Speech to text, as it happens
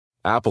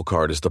Apple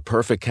Card is the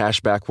perfect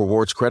cashback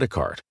rewards credit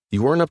card.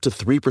 You earn up to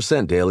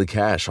 3% daily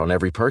cash on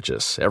every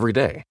purchase, every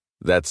day.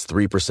 That's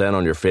 3%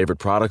 on your favorite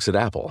products at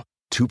Apple,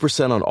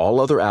 2% on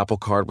all other Apple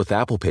Card with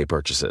Apple Pay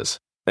purchases,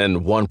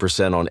 and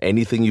 1% on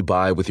anything you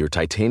buy with your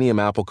titanium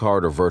Apple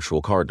Card or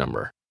virtual card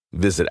number.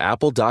 Visit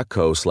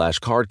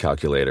apple.co/card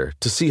calculator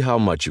to see how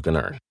much you can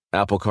earn.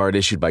 Apple Card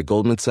issued by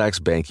Goldman Sachs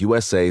Bank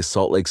USA,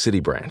 Salt Lake City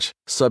branch.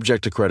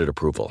 Subject to credit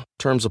approval.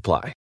 Terms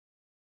apply.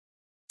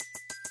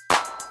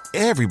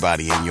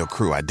 Everybody in your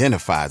crew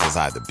identifies as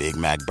either Big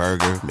Mac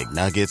Burger,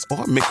 McNuggets,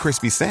 or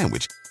McCrispy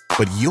Sandwich.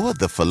 But you're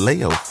the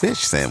Filet-O-Fish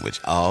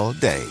Sandwich all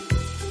day.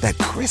 That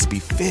crispy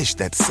fish,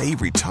 that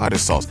savory tartar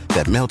sauce,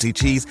 that melty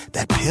cheese,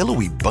 that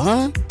pillowy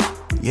bun.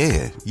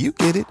 Yeah, you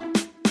get it.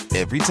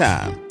 Every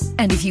time.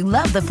 And if you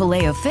love the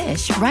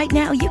Filet-O-Fish, right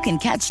now you can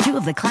catch two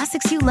of the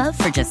classics you love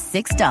for just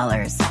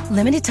 $6.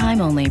 Limited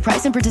time only.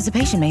 Price and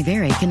participation may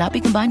vary. Cannot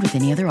be combined with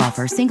any other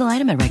offer. Single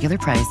item at regular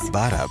price.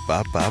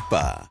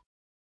 Ba-da-ba-ba-ba.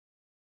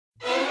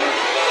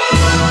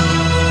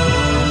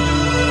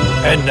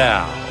 And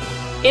now,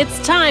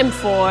 it's time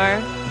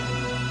for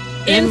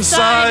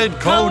Inside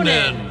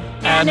Conan,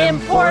 an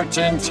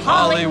important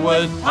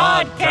Hollywood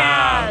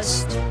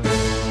podcast.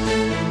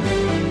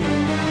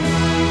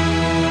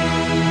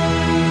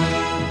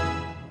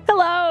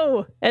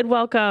 Hello, and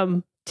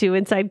welcome to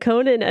Inside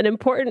Conan, an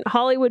important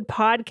Hollywood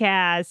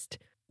podcast.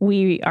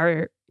 We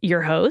are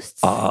your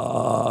hosts.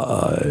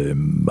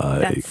 I'm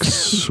Mike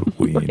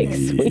Sweeney. Mike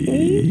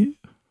Sweeney.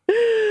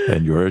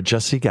 And you're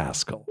Jesse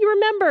Gaskell. You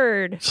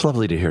remembered. It's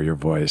lovely to hear your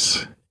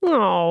voice.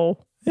 Oh.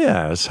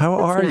 Yes. How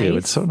are you?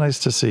 Nice. It's so nice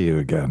to see you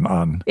again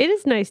on. It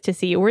is nice to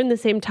see you. We're in the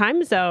same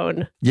time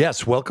zone.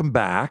 Yes. Welcome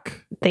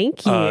back.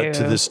 Thank you.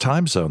 To this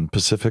time zone,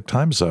 Pacific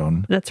time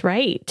zone. That's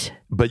right.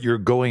 But you're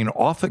going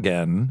off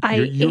again.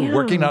 You're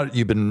working out.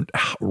 You've been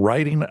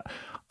writing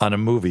on a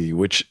movie,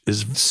 which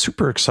is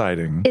super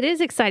exciting. It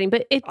is exciting,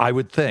 but I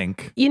would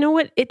think. You know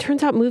what? It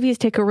turns out movies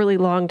take a really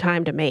long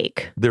time to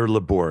make. They're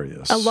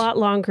laborious. A lot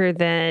longer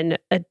than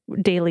a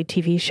daily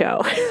TV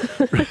show.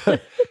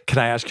 Can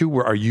I ask you,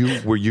 were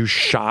you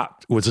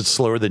shocked? Was it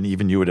slower than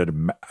even you would have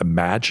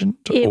imagined?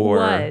 It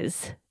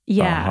was.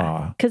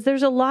 Yeah. Because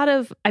there's a lot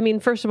of,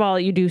 first of all,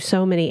 you do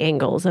so many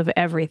angles of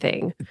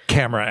everything.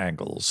 Camera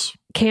angles,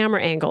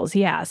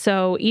 yeah.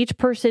 So each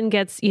person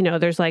gets,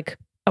 there's like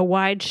a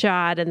wide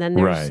shot, and then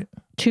there's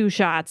two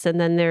shots,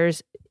 and then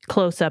there's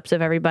close-ups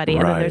of everybody,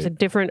 and then there's a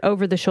different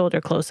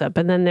over-the-shoulder close-up,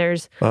 and then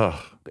there's,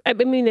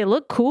 they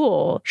look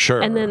cool. Sure.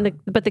 And then,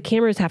 but the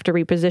cameras have to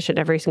reposition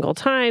every single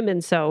time,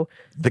 and so...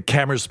 The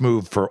cameras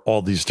move for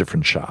all these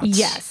different shots.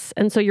 Yes,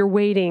 and so you're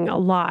waiting a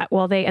lot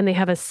while they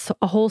have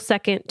a whole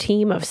second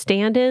team of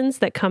stand-ins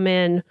that come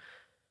in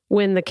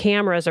when the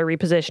cameras are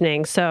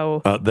repositioning.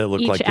 So they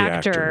look each like the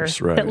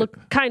actors, right? That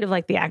look kind of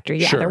like the actor.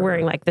 Yeah, sure. They're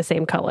wearing like the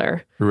same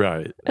color.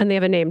 Right. And they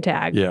have a name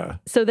tag. Yeah.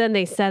 So then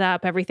they set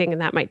up everything, and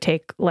that might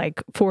take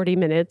like 40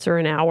 minutes or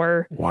an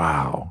hour.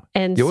 Wow.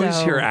 And you always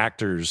hear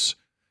actors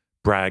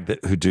brag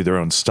who do their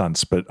own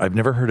stunts, but I've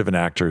never heard of an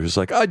actor who's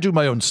like, I do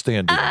my own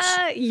stand-ins.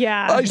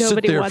 Yeah. I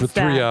sit there for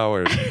 3 that.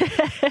 hours.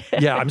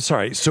 Yeah, I'm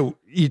sorry. So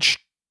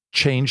each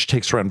change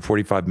takes around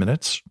 45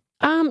 minutes?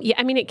 Yeah,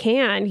 it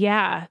can,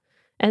 yeah.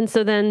 And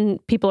so then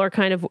people are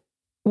kind of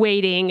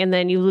waiting, and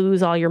then you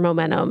lose all your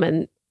momentum,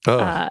 and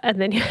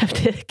then you have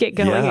to get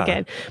going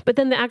again. But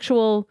then the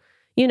actual,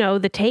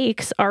 the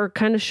takes are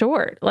kind of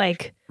short.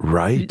 Like,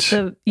 right.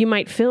 So you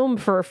might film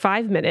for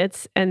 5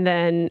 minutes and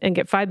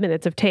get 5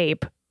 minutes of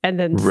tape, and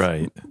then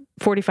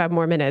 45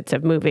 more minutes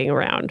of moving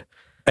around.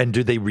 And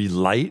do they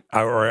relight?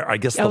 Or I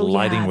guess the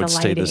lighting would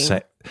stay the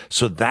same.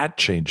 So that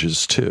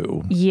changes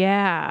too.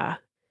 Yeah.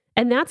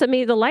 And that's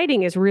amazing. The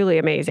lighting is really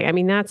amazing.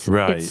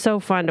 It's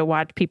so fun to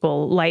watch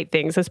people light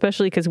things,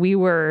 especially because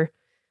a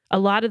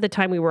lot of the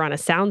time we were on a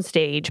sound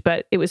stage,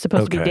 but it was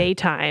supposed to be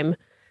daytime.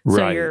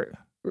 So you're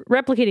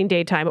replicating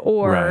daytime,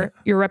 or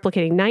you're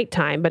replicating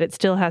nighttime, but it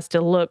still has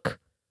to look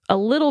a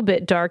little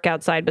bit dark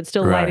outside, but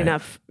still light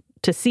enough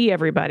to see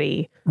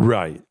everybody.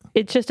 Right.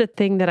 It's just a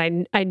thing that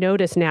I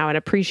notice now and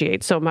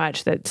appreciate so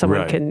much, that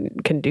someone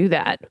can do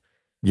that.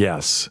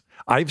 Yes.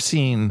 I've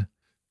seen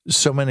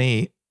so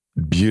many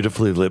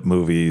beautifully lit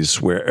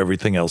movies where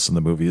everything else in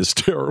the movie is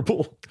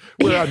terrible.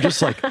 Where I'm just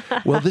like,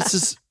 well, this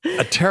is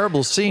a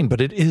terrible scene,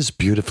 but it is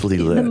beautifully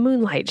lit. The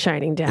moonlight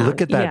shining down.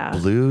 Look at that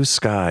blue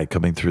sky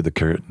coming through the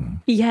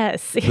curtain.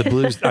 Yes. The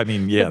blues,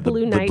 the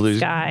blue night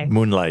sky.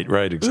 Moonlight,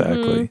 right, exactly.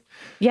 Mm-hmm.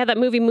 Yeah, that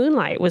movie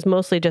Moonlight was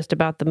mostly just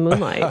about the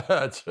moonlight.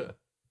 That's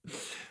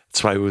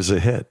why it was a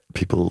hit.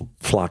 People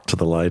flocked to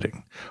the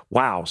lighting.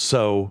 Wow.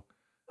 So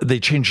they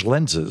changed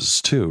lenses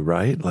too,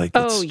 right? Like,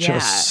 it's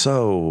just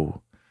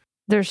so...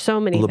 There's so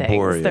many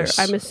laborious things.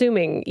 I'm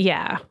assuming,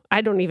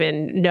 I don't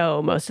even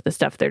know most of the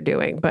stuff they're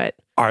doing, but...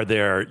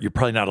 You're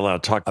probably not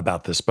allowed to talk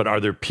about this, but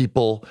are there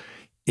people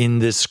in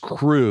this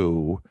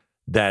crew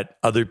that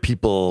other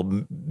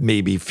people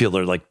maybe feel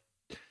are like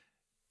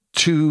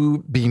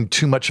being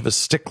too much of a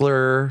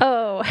stickler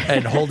Oh.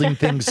 and holding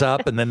things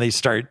up, and then they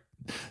start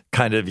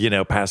kind of,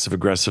 passive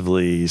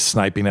aggressively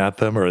sniping at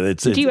them? Or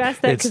do you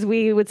ask that because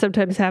we would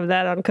sometimes have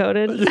that on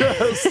Conan?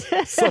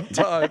 Yes,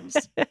 sometimes.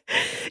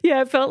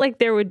 Yeah, it felt like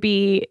there would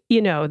be,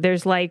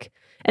 there's like,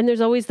 and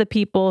there's always the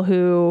people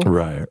who,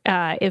 right.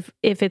 If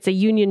it's a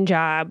union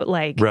job,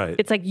 like, right.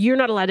 it's like, you're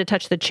not allowed to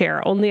touch the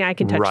chair. Only I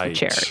can touch the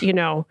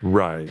chair,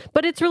 Right.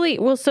 But it's really,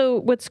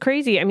 so what's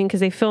crazy, I mean, because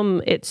they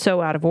film it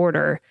so out of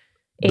order.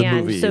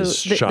 And so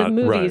the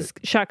movie is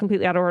shot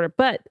completely out of order.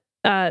 But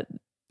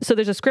so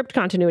there's a script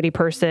continuity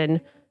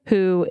person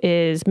who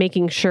is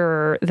making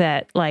sure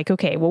that, like,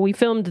 okay, well, we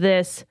filmed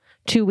this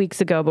 2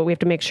 weeks ago, but we have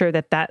to make sure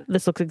that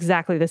this looks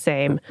exactly the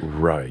same.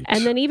 Right.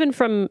 And then even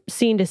from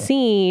scene to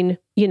scene,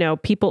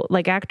 people,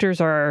 like actors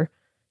they're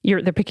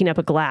picking up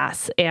a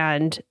glass,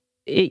 and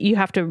you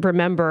have to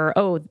remember,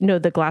 oh, no,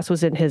 the glass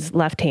was in his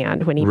left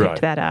hand when he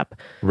picked that up.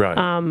 Right.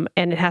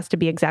 And it has to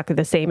be exactly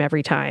the same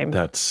every time.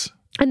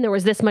 And there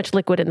was this much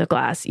liquid in the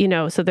glass,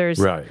 so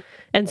there's,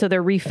 and so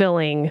they're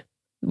refilling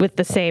with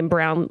the same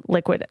brown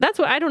liquid. That's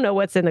what, I don't know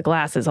what's in the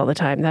glasses all the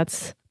time.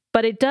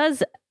 But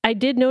I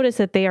did notice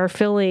that they are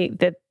filling,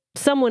 that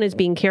someone is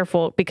being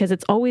careful, because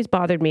it's always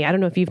bothered me. I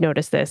don't know if you've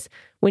noticed this.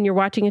 When you're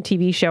watching a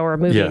TV show or a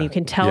movie and you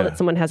can tell that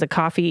someone has a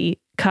coffee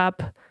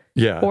cup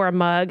or a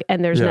mug,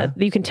 and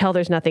you can tell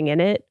there's nothing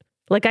in it.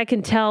 Like, I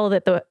can tell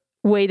that the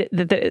weight,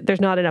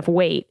 there's not enough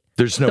weight.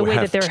 There's no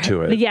heft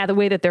to it. Yeah, the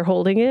way that they're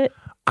holding it.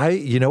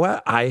 You know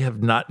what? I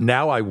have not.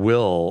 Now I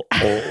will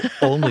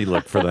only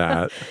look for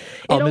that.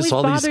 I'll miss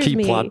all these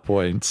key plot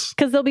points.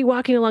 Because they'll be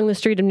walking along the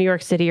street of New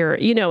York City, or,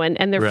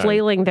 and they're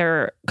flailing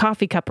their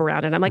coffee cup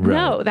around. And I'm like,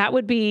 no, that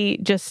would be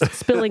just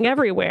spilling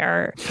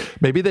everywhere.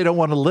 Maybe they don't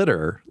want to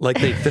litter. Like,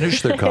 they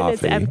finish their coffee.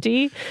 It's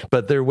empty.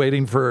 But they're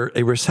waiting for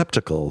a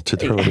receptacle to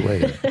throw it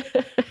away.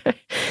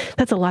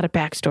 That's a lot of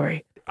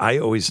backstory. I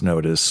always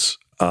notice,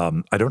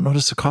 I don't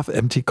notice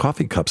empty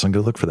coffee cups. I'm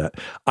going to look for that.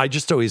 I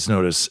just always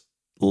notice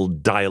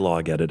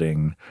dialogue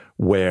editing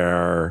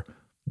where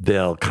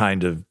they'll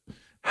kind of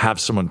have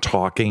someone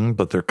talking,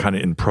 but they're kind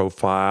of in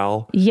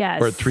profile.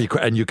 Yes.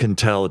 And you can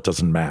tell it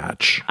doesn't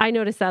match. I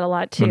notice that a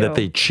lot too. And that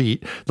they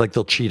cheat, like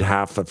they'll cheat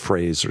half a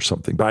phrase or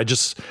something. But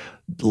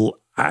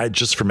I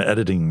just from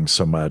editing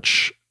so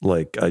much,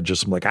 like, I'm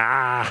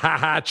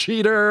like,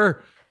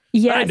 cheater.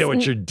 Yes. I know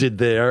what you did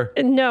there.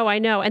 No, I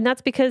know. And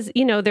that's because,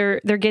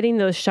 they're getting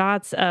those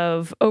shots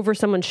of over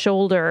someone's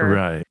shoulder.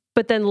 Right.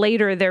 But then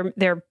later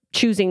they're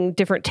choosing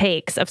different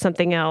takes of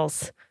something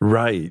else.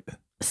 Right.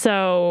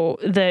 So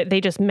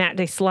they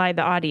slide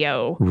the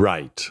audio.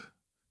 Right.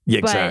 Yeah,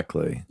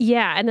 exactly.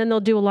 Yeah. And then they'll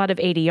do a lot of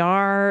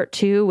ADR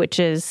too, which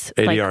is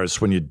ADR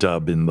is when you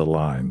dub in the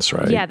lines,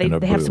 right? Yeah. They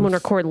have someone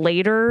record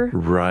later.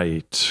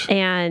 Right.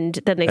 And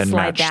then they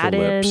slide that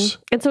in.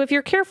 And so if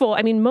you're careful,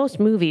 I mean, most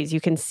movies you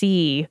can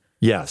see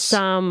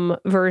some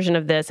version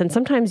of this. And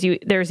sometimes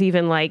there's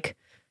even like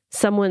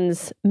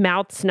someone's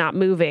mouth's not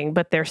moving,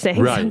 but they're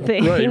saying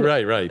something.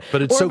 Right.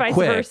 But it's or so vice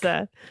quick.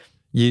 Versa.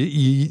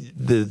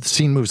 The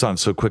scene moves on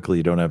so quickly,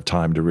 you don't have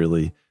time to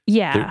really.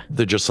 Yeah.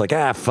 They're just like,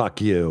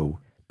 fuck you.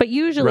 But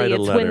usually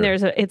it's when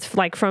it's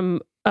like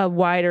from a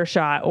wider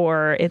shot,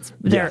 or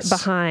they're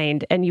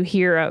behind, and you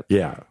hear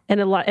and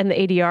the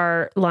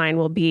ADR line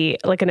will be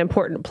like an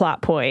important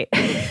plot point.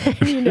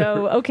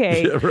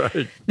 Okay,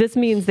 this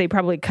means they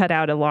probably cut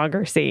out a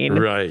longer scene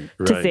to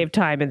save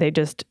time, and they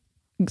just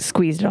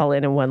squeezed it all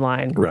in one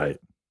line. Right.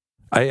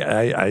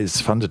 It's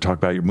fun to talk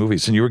about your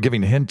movies, and you were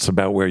giving hints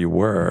about where you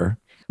were.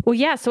 Well,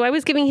 yeah. So I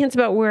was giving hints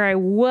about where I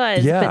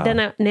was, but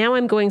then now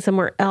I'm going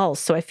somewhere else.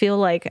 So I feel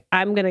like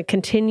I'm going to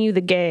continue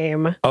the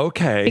game.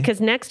 Okay. Because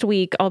next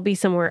week I'll be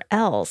somewhere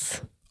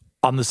else.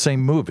 On the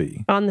same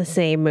movie.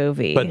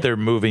 But they're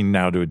moving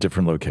now to a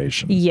different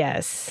location.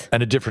 Yes.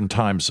 And a different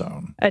time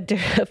zone.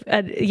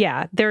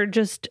 Yeah. They're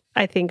just,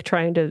 I think,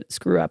 trying to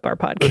screw up our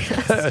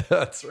podcast.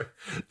 That's right.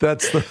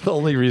 That's the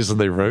only reason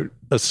they wrote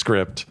a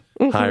script,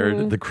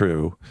 hired the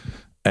crew,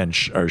 and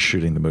are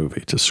shooting the movie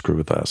to screw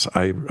with us.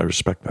 I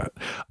respect that.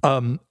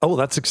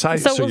 That's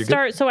exciting. So we'll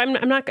start. So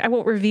I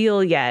won't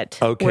reveal yet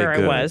where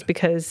I was,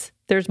 because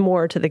there's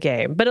more to the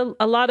game. But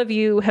a lot of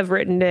you have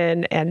written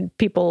in, and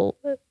people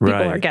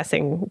are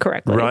guessing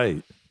correctly.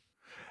 Right.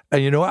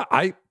 And you know what?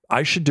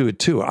 I should do it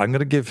too. I'm going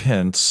to give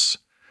hints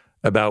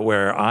about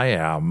where I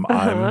am.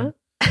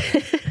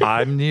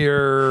 I'm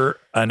near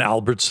an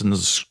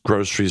Albertsons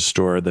grocery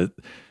store that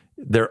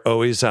they're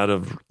always out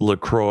of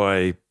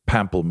LaCroix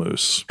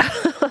pamplemousse.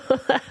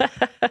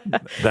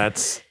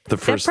 That's the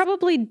first. That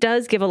probably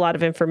does give a lot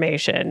of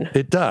information.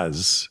 It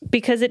does.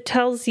 Because it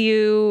tells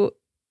you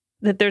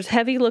that there's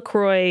heavy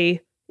LaCroix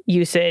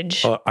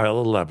usage.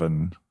 Aisle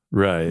 11,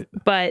 right.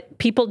 But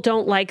people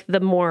don't like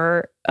the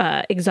more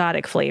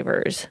exotic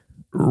flavors.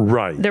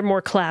 Right. They're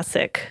more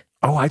classic.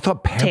 Oh, I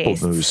thought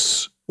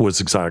pamplemousse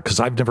was exotic, because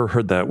I've never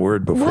heard that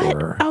word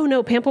before. What? Oh,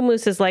 no.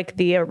 Pamplemousse is like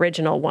the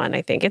original one,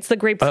 I think. It's the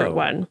grapefruit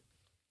one.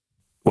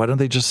 Why don't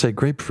they just say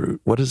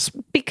grapefruit?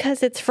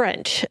 Because it's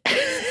French.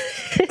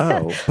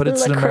 But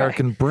it's an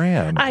American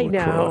brand. I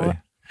know.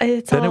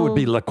 It would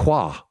be La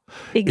Croix.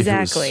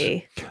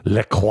 Exactly.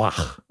 La Croix.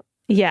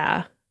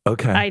 Yeah.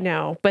 Okay. I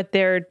know, but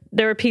they're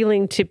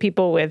appealing to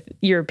people with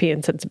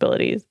European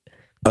sensibilities.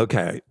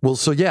 Okay. Well,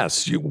 so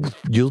yes,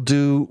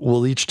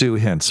 we'll each do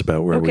hints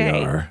about where we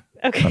are.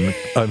 Okay.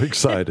 I'm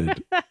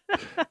excited.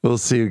 We'll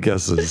see who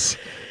gets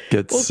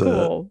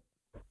cool.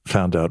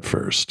 Found out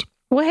first.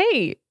 Well,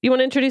 hey, you want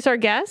to introduce our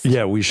guest?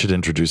 Yeah, we should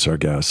introduce our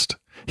guest.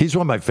 He's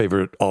one of my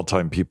favorite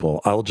all-time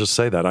people. I'll just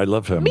say that. I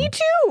love him. Me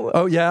too.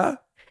 Oh, yeah?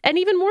 And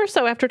even more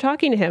so after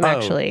talking to him,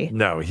 actually.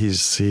 No,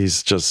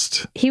 he's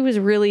just... He was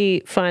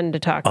really fun to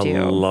talk to.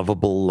 A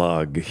lovable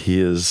lug. He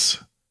is...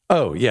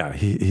 Oh, yeah,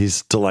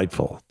 he's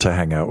delightful to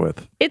hang out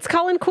with. It's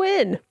Colin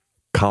Quinn.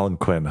 Colin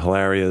Quinn.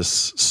 Hilarious,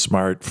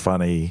 smart,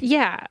 funny.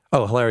 Yeah.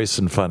 Oh, hilarious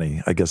and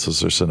funny. I guess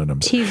those are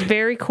synonyms. He's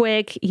very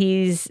quick.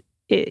 It's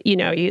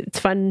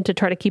fun to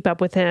try to keep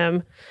up with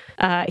him.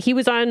 He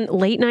was on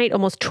late night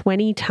almost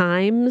 20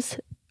 times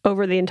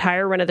over the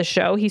entire run of the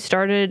show. His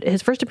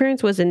first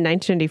appearance was in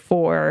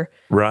 1994.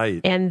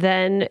 Right. And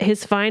then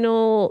his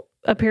final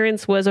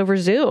appearance was over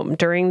Zoom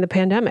during the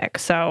pandemic.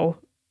 So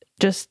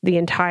just the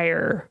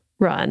entire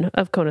run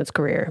of Conan's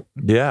career.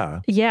 Yeah.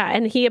 Yeah.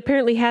 And he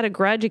apparently had a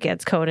grudge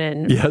against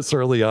Conan. Yes,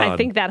 early on. I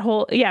think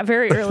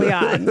very early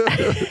on.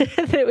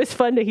 It was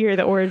fun to hear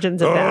the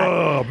origins of that.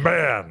 Oh,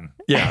 man.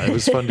 Yeah, it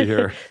was fun to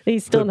hear.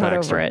 He's still not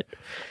over it.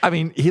 I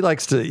mean, he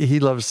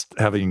loves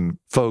having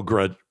faux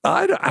grudge.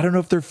 I don't know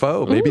if they're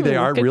faux. Maybe they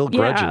are real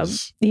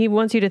grudges. He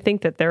wants you to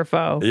think that they're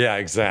faux. Yeah,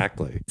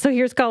 exactly. So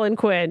here's Colin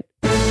Quinn.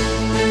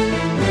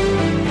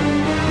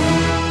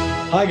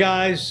 Hi,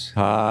 guys.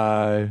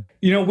 Hi.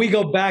 We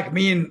go back,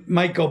 me and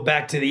Mike go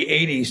back to the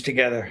 80s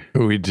together.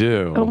 We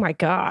do. Oh, my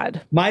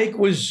God. Mike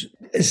is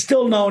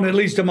still known, at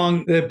least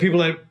among the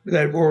people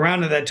that were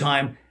around at that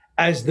time,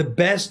 as the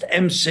best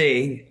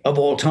MC of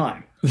all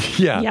time.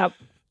 Yeah. Yep.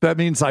 That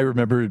means I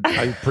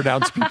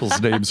pronounced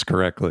people's names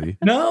correctly.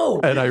 No.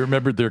 And I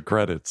remembered their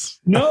credits.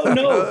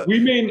 No.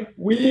 We mean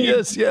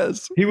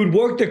Yes. He would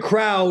work the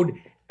crowd,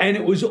 and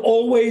it was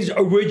always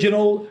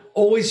original,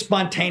 always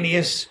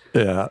spontaneous.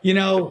 Yeah.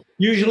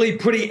 Usually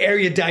pretty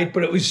erudite,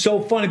 but it was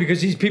so funny because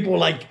these people were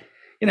like,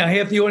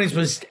 half the audience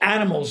was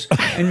animals,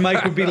 and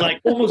Mike would be like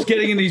almost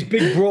getting in these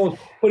big brawls,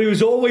 but he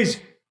was always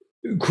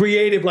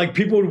creative. Like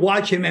people would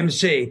watch him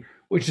MC,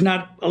 which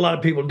not a lot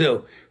of people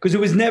do, because it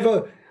was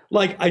never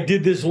like I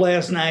did this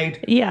last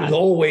night. Yeah. It was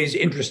always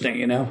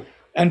interesting,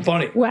 and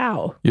funny.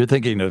 Wow. You're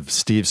thinking of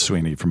Steve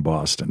Sweeney from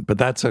Boston, but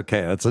that's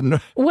okay. That's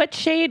What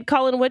shade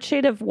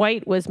of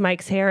white was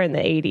Mike's hair in the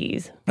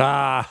 80s?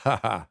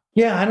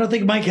 Yeah, I don't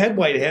think Mike had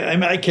white hair. I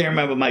mean, I can't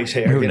remember Mike's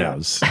hair. Who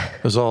knows?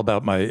 It was all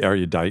about my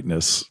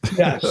eruditeness.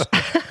 Yes.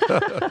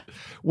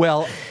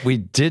 Well, we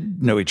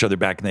did know each other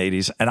back in the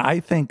 80s, and I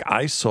think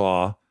I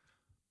saw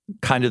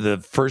kind of the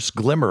first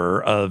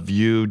glimmer of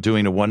you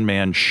doing a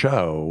one-man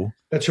show.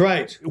 That's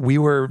right. We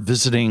were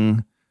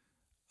visiting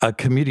a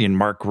comedian,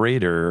 Mark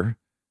Rader,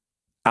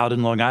 out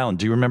in Long Island.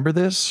 Do you remember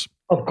this?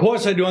 Of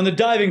course I do, on the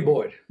diving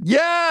board.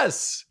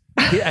 Yes!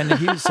 And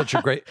he's such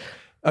a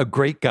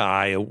great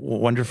guy, a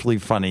wonderfully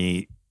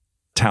funny,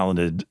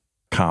 talented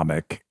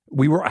comic.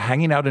 We were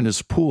hanging out in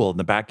his pool in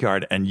the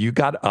backyard, and you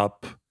got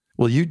up.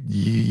 Well,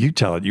 you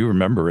tell it. You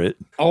remember it.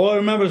 All I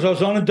remember is I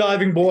was on a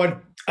diving board,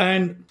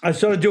 and I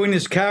started doing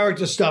this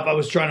character stuff I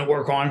was trying to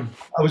work on.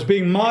 I was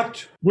being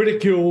mocked,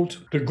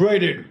 ridiculed,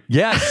 degraded.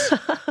 Yes,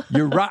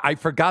 you're right. I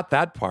forgot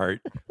that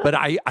part, but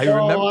I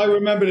remember. Oh, I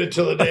remembered it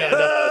till the day I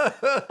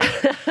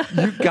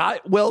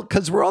died.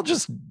 Because we're all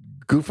just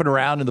goofing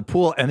around in the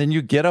pool, and then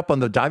you get up on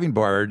the diving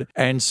board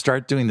and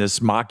start doing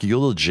this mock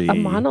eulogy. A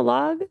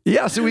monologue?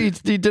 Yeah, so he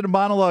did a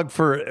monologue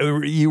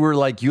you were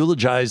like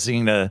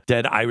eulogizing a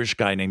dead Irish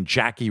guy named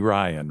Jackie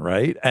Ryan,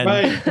 right?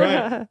 And,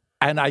 right.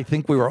 And I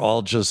think we were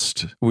all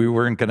we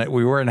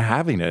weren't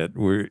having it.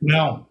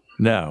 No.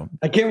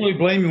 I can't really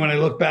blame you when I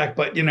look back,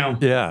 but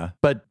Yeah,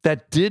 but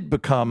that did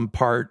become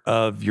part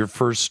of your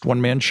first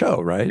one-man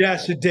show, right?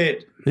 Yes, it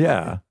did.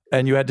 Yeah.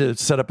 And you had to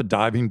set up a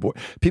diving board.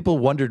 People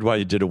wondered why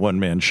you did a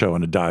one-man show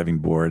on a diving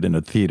board in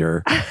a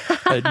theater.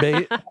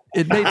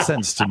 It made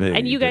sense to me.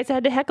 And you guys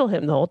had to heckle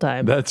him the whole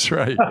time. That's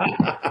right.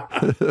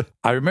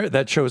 I remember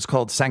that show is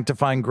called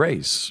Sanctifying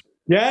Grace.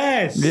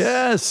 Yes.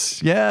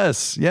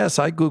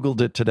 I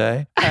Googled it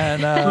today.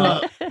 And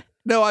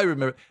no, I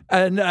remember.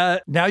 And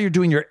now you're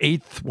doing your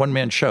 8th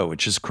one-man show,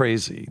 which is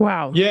crazy.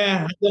 Wow.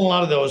 Yeah, I've done a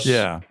lot of those.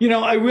 Yeah.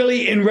 I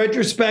really, in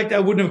retrospect, I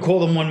wouldn't have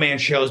called them one-man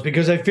shows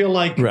because I feel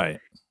like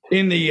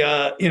in the,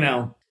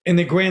 in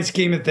the grand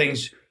scheme of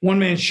things,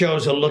 one-man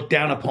shows are looked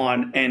down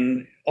upon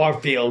in our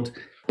field.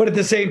 But at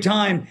the same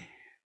time,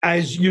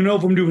 as you know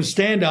from doing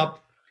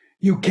stand-up,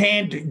 you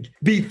can't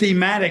be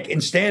thematic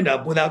in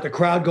stand-up without the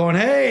crowd going,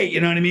 hey, you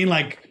know what I mean?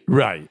 Like,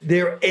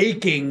 they're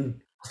aching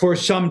for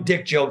some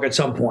dick joke at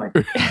some point.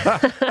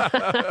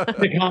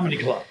 The comedy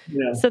club.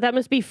 So that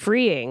must be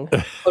freeing.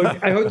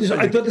 I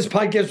thought this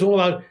podcast was all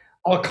about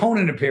our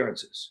Conan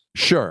appearances.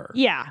 Sure.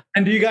 Yeah.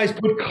 And do you guys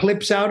put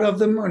clips out of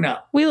them or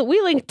not? We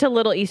link to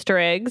little Easter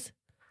eggs.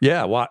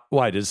 Yeah.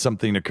 Why? Did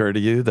something occur to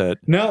you that?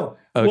 No.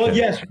 Okay. Well,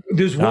 yes.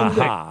 There's one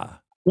thing.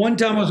 One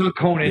time I was on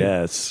Conan.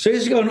 Yes. So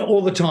he's going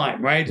all the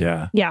time, right?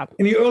 Yeah. Yeah.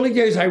 In the early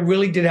days, I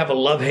really did have a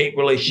love-hate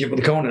relationship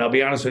with Conan. I'll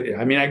be honest with you.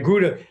 I mean, I've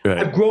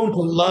grown to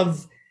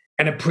love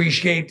and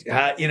appreciate,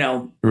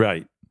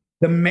 right,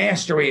 the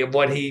mastery of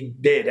what he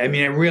did. I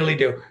mean, I really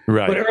do.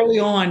 Right. But early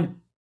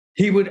on,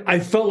 I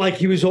felt like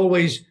he was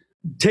always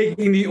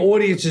taking the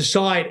audience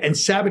aside and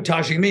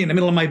sabotaging me in the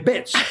middle of my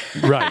bits.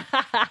 Right.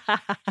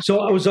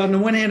 So I was, on the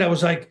one hand, I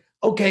was like,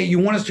 okay, you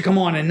want us to come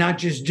on and not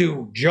just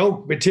do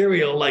joke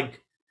material,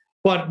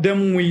 but then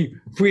when we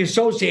free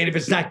associate, if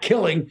it's not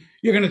killing,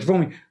 you're going to throw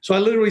me. So I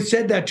literally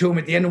said that to him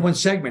at the end of one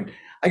segment.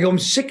 I go, I'm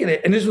sick of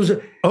it. And this was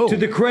to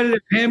the credit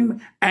of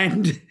him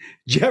and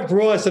Jeff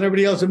Ross and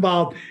everybody else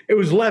involved. It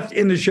was left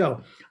in the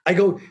show. I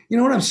go, you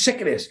know what? I'm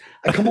sick of this.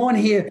 I come on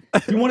here.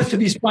 You want us to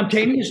be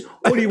spontaneous,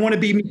 or do you want to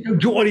be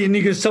audience? And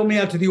you're going to sell me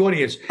out to the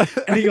audience.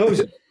 And he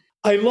goes,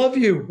 I love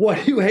you.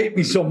 Why do you hate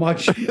me so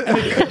much? No,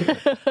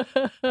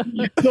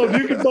 you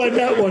can find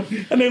that one.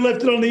 And they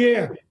left it on the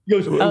air. He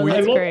goes,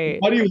 that's great.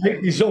 Why do you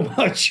hate me so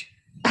much?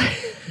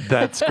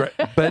 That's great.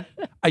 But,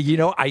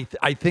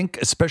 I think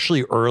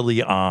especially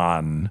early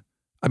on,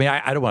 I mean,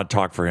 I don't want to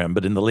talk for him,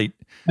 but in the late,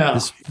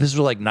 this was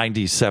like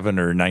 97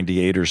 or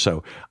 98 or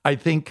so. I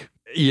think,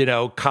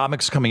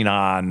 comics coming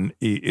on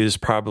is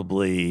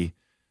probably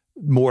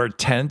more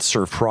tense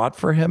or fraught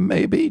for him,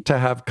 maybe, to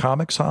have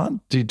comics on.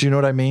 Do you know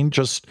what I mean?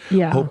 Just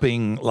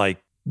hoping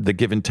like the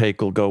give and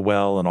take will go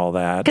well and all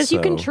that. Because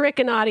you can trick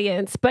an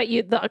audience, but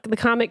the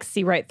comics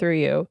see right through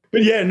you.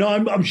 But yeah, no,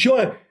 I'm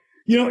sure.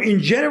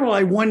 In general,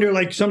 I wonder,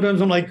 like, sometimes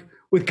I'm like,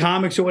 with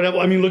comics or whatever.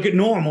 I mean, look at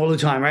Norm all the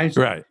time, right?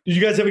 Right. Did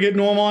you guys ever get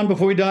Norm on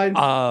before he died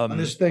on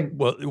this thing?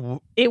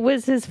 Well, it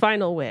was his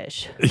final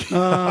wish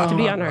to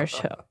be on our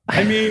show.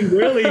 I mean,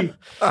 really,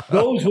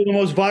 those were the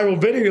most viral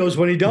videos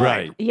when he died.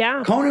 Right.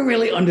 Yeah. Conan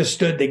really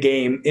understood the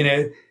game.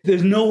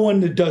 There's no one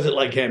that does it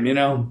like him,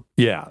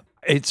 Yeah.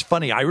 It's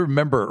funny. I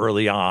remember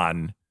early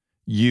on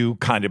you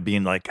kind of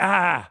being like,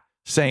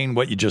 saying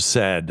what you just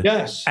said.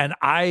 Yes. And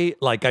I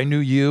knew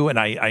you and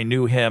I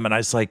knew him, and I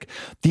was like,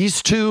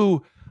 these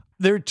two,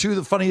 they're two of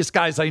the funniest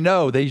guys I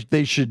know. They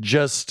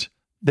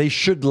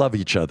should love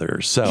each other.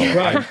 So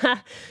right.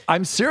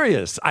 I'm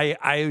serious.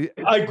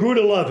 I grew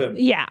to love him.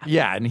 Yeah.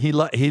 Yeah, and he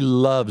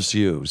loves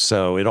you.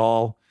 So it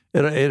all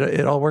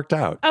worked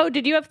out. Oh,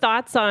 did you have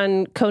thoughts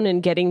on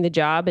Conan getting the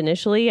job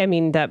initially? I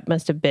mean, that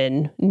must have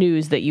been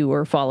news that you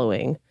were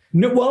following.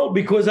 No, well,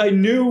 because I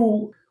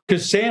knew,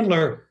 because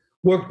Sandler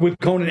worked with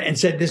Conan and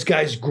said, this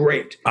guy's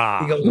great.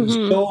 He goes, he's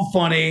so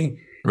funny.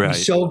 Right.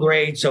 He's so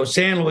great. So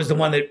Sandler was the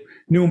one that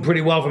knew him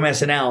pretty well from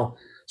SNL.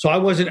 So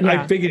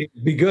I figured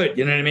he'd be good.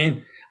 You know what I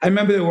mean? I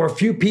remember there were a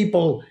few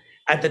people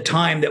at the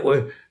time that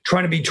were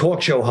trying to be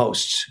talk show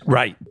hosts.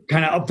 Right.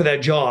 Kind of up for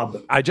that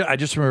job. I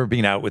just remember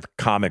being out with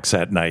comics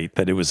that night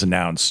that it was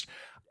announced.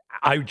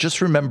 I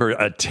just remember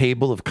a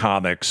table of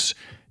comics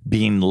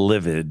being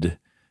livid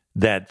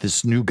that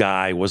this new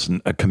guy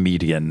wasn't a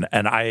comedian.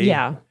 And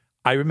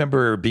I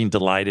remember being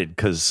delighted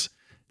because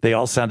they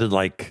all sounded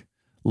like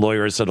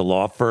lawyers at a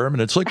law firm.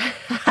 And it's like,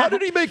 how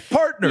did he make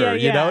partner?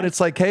 You know? And it's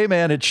like, hey,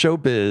 man, it's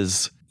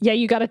showbiz. Yeah,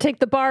 you got to take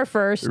the bar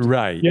first.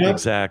 Right,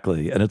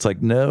 exactly. And it's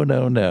like, no,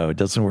 it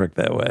doesn't work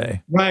that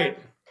way. Right.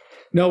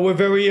 No, we're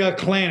very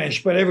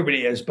clannish, but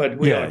everybody is. But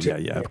we are too.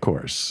 Yeah, of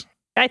course.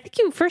 I think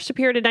you first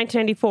appeared in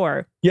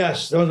 1994.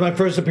 Yes, that was my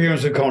first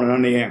appearance of Conan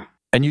on the air.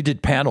 And you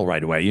did panel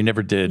right away. You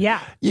never did.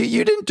 Yeah.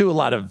 You didn't do a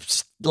lot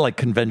of like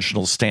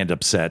conventional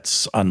stand-up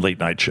sets on late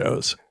night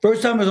shows.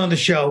 First time I was on the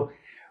show,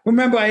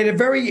 remember I had a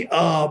very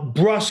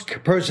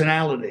brusque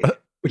personality,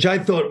 which I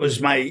thought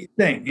was my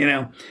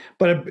thing,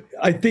 But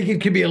I think it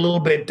could be a little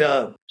bit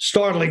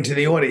startling to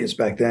the audience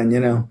back then,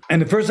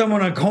 And the first time I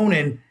went on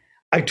Conan,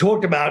 I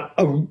talked about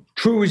a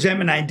true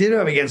resentment I did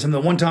have against him. The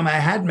one time I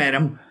had met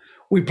him,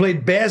 we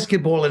played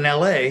basketball in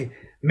L.A.,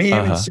 me,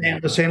 him, and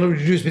Sandler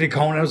introduced me to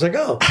Conan. I was like,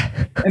 oh.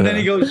 And then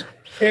he goes,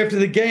 after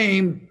the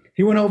game,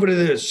 he went over to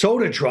the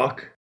soda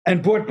truck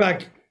and brought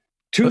back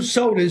 2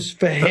 sodas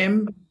for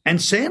him and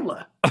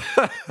Sandler.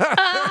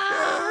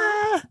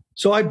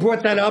 So I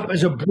brought that up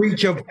as a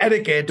breach of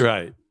etiquette.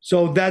 Right.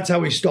 So that's how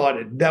we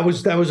started. That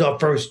was our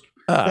first,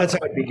 that's how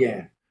it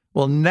began.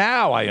 Well,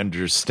 now I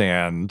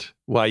understand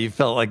why you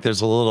felt like there's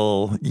a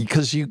little,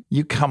 because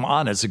you come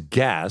on as a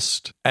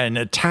guest and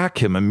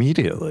attack him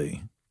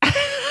immediately.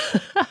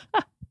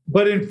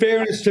 But in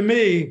fairness to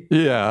me,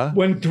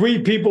 when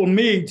 3 people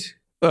meet,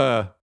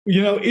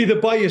 either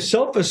buy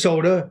yourself a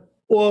soda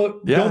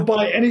or don't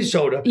buy any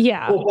soda.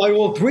 Yeah. Or buy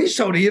all 3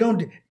 soda. You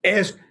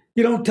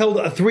don't tell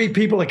the 3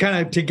 people are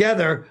kind of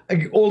together,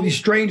 like all these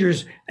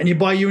strangers, and you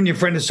buy you and your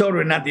friend a soda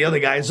and not the other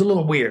guy. It's a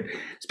little weird,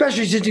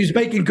 especially since he was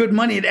making good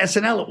money at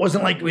SNL. It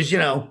wasn't like it was,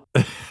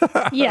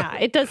 Yeah,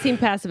 it does seem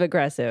passive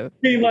aggressive.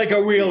 Seemed like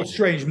a real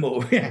strange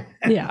move.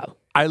 Yeah.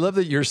 I love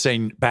that you're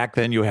saying back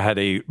then you had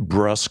a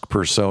brusque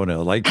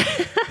persona, like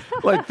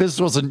this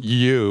wasn't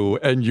you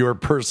and your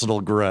personal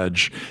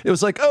grudge. It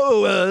was like,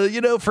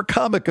 for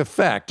comic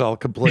effect, I'll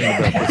complain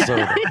about the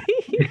soda.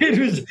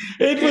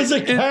 It was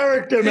a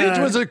character, man.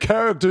 It was a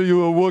character you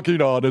were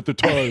working on at the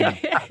time.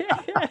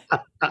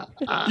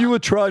 You were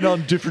trying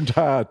on different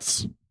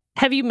hats.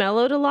 Have you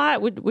mellowed a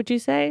lot, would you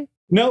say?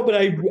 No, but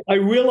I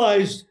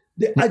realized,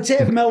 I'd say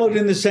I've mellowed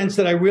in the sense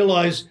that I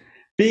realized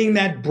being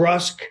that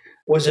brusque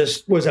was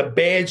a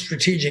bad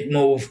strategic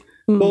move,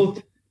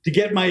 both to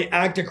get my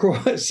act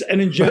across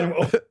and in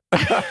general.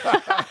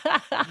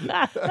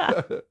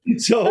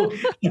 So,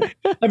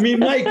 I mean,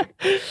 Mike,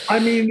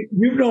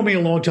 you've known me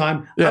a long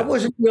time. Yeah. I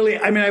wasn't really,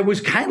 I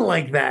was kind of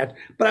like that,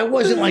 but I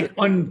wasn't like,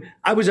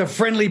 I was a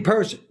friendly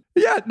person.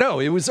 Yeah, no,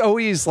 it was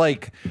always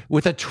like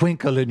with a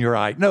twinkle in your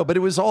eye. No, but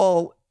it was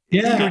all,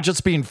 you were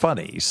just being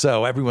funny.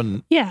 So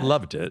everyone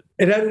loved it.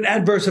 It had an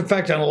adverse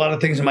effect on a lot of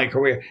things in my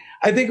career.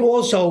 I think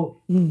also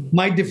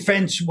my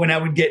defense when I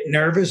would get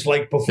nervous,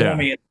 like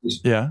performing,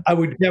 I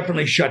would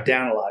definitely shut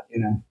down a lot,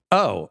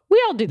 Oh.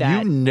 We all do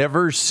that. You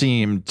never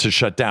seemed to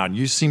shut down.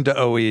 You seemed to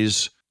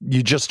always,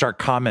 you just start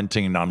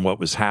commenting on what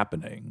was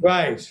happening.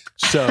 Right.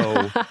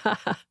 So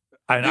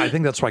I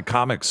think that's why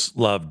comics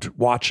loved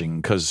watching,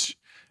 because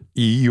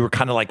you were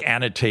kind of like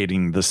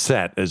annotating the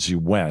set as you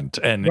went.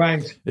 And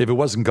if it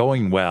wasn't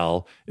going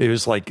well, it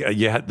was like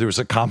there was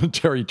a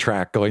commentary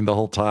track going the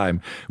whole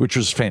time, which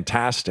was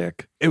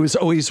fantastic. It was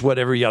always what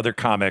every other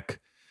comic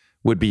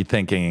would be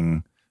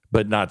thinking,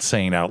 but not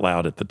saying out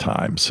loud at the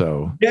time.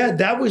 So yeah,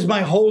 that was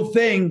my whole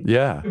thing.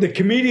 Yeah. The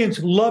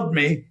comedians loved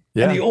me.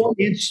 Yeah. And the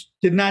audience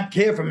did not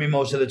care for me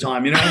most of the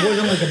time. It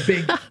wasn't like a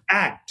big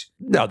act.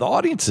 No, the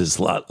audiences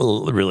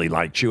really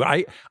liked you.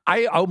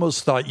 I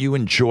almost thought you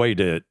enjoyed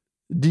it.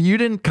 You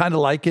didn't kind of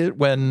like it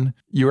when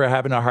you were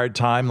having a hard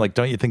time? Like,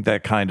 don't you think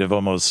that kind of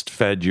almost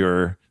fed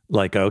your,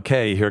 like,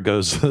 okay, here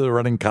goes the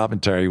running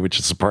commentary, which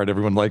is the part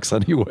everyone likes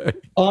anyway?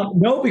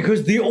 No,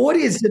 because the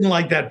audience didn't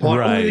like that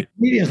part. Only the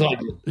comedians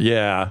liked it.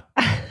 Yeah.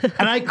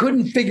 And I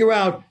couldn't figure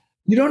out,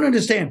 you don't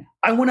understand.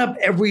 I went up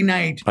every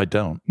night. I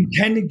don't.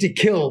 Intending to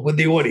kill with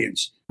the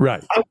audience.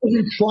 Right. I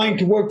wasn't trying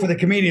to work for the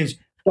comedians,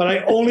 but I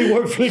only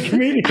worked for the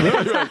comedians.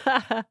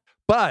 Right.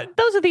 But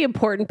those are the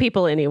important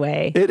people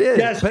anyway. It is.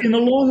 Yes, in the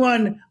long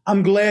run,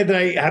 I'm glad that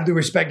I have the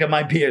respect of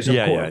my peers, of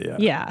course.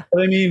 Yeah.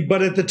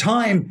 But at the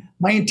time,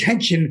 my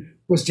intention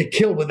was to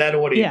kill with that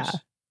audience.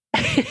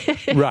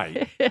 Yeah.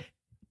 Right.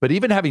 But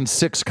even having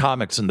 6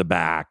 comics in the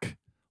back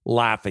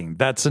laughing,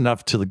 that's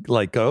enough to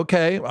like,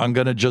 okay, I'm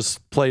going to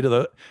just play to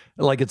the,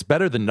 like, it's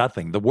better than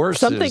nothing. The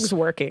worst Something's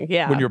working.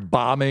 Yeah. When you're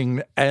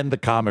bombing and the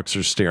comics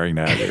are staring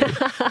at you.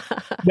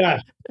 Yeah,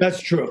 that's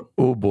true.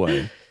 Oh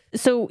boy.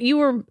 So you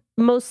were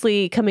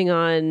mostly coming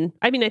on,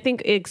 I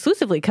think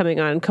exclusively coming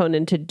on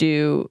Conan to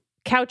do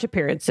couch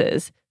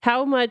appearances.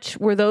 How much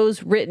were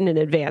those written in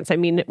advance?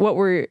 What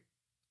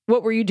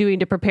were you doing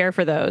to prepare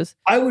for those?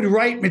 I would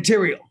write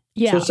material.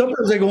 Yeah. So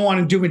sometimes I go on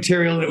and do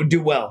material and it would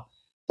do well.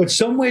 But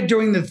somewhere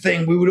during the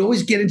thing, we would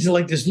always get into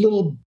like this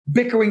little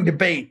bickering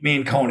debate, me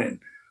and Conan.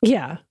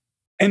 Yeah.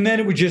 And then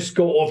it would just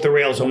go off the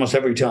rails almost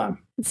every time.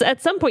 So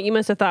at some point, you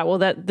must have thought, well,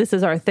 that this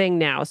is our thing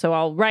now. So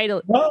I'll write,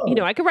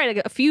 I could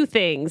write a few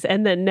things,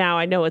 and then now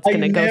I know it's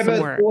going to go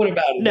somewhere. I never thought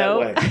about it that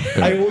way.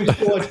 I always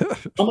thought,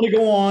 I'm going to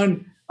go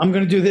on, I'm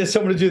going to do this,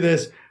 I'm going to do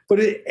this. But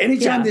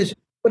anytime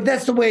but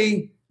that's the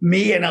way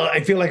me and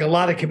I feel like a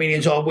lot of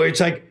comedians are, where it's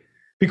like,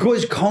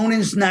 because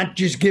Conan's not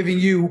just giving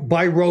you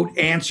by rote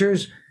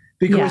answers,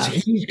 because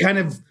he's kind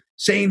of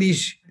saying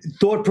these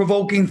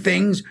thought-provoking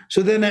things.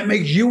 So then that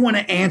makes you want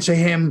to answer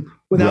him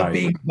without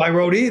being by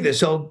rote either.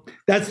 So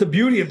that's the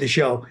beauty of the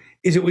show,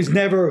 is it was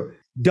never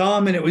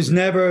dumb and it was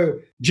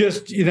never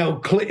just,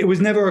 it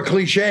was never a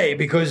cliche,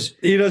 because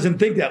he doesn't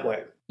think that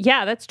way.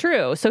 Yeah, that's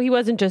true. So he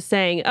wasn't just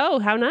saying, oh,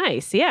 how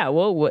nice. Yeah,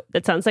 well,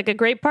 that sounds like a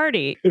great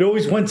party. It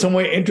always went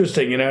somewhere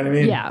interesting, you know what I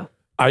mean? Yeah.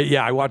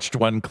 I watched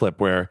one clip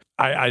where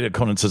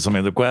Conan said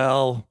something like,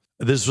 well,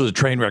 this was a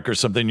train wreck or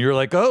something. You're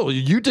like, oh,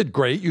 you did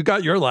great. You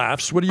got your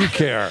laughs. What do you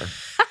care?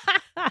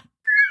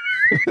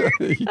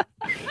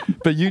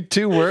 But you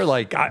two were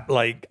like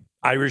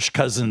Irish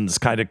cousins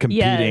kind of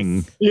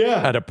competing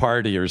at a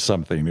party or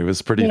something. It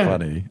was pretty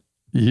funny.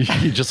 You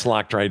just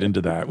locked right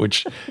into that,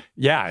 which,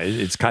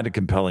 it's kind of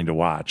compelling to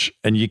watch.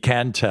 And you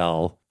can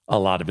tell a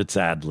lot of it's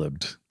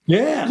ad-libbed.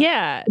 Yeah.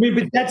 Yeah.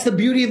 But that's the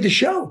beauty of the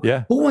show.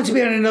 Yeah. Who wants to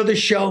be on another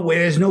show where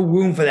there's no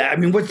room for that?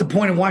 What's the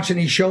point of watching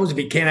these shows if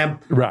you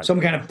can't have some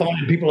kind of fun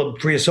and people are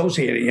free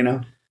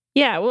associated,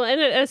 Yeah, well,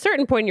 and at a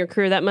certain point in your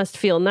career, that must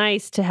feel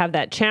nice to have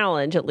that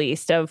challenge, at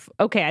least, of,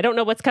 okay, I don't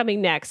know what's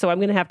coming next, so I'm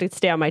going to have to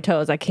stay on my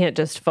toes. I can't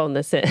just phone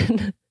this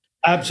in.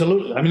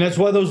 Absolutely. That's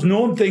why those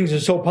Norm things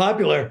are so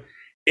popular,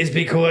 is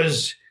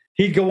because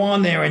he'd go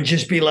on there and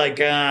just be like,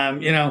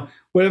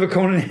 whatever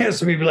Conan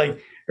asks me, be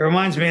like, it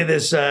reminds me of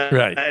this,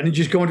 and he'd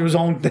just go into his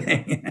own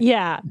thing.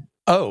 Yeah.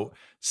 Oh,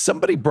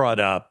 somebody brought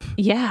up,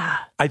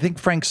 I think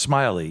Frank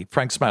Smiley,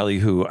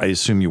 who I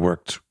assume you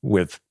worked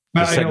with,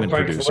 the segment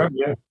producer.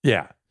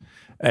 Yeah.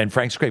 And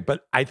Frank's great.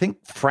 But I think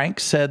Frank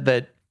said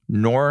that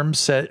Norm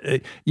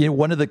said,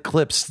 one of the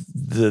clips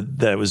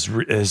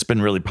that has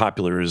been really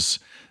popular is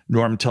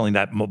Norm telling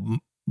that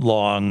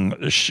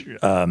long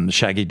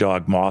shaggy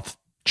dog moth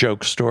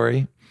joke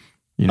story.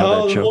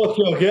 That joke? Moth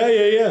joke.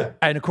 Yeah.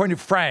 And according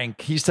to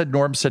Frank, he said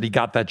Norm said he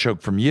got that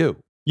joke from you.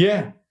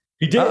 Yeah.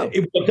 He did. Oh.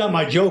 It was not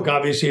my joke,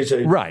 obviously. It's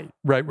a, Right.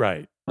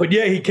 But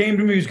yeah, he came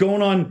to me. He was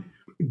going on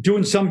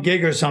doing some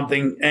gig or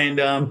something. And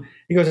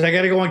he goes, I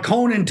got to go on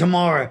Conan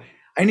tomorrow.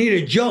 I need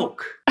a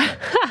joke.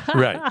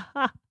 Right.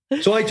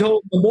 So I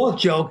told him the moth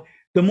joke.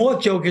 The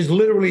moth joke is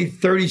literally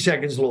 30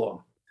 seconds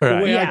long. Right.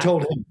 The way I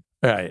told him.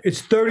 Right.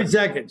 It's 30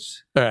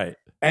 seconds. Right.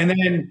 And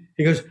then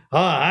he goes,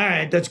 all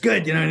right, that's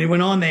good. And he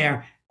went on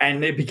there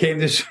and it became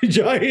this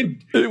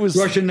giant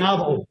Russian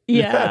novel.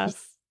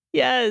 Yes.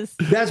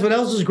 That's what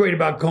else is great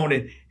about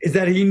Conan is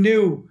that he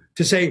knew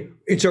to say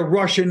it's a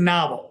Russian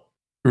novel.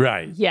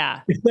 Right.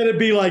 Yeah. Instead of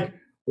be like,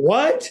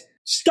 what?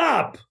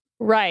 Stop.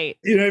 Right.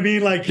 You know what I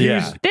mean? Like,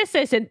 this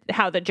isn't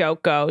how the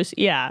joke goes.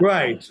 Yeah.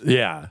 Right.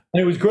 Yeah.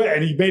 And it was great.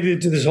 And he made it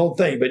into this whole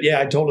thing. But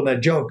yeah, I told him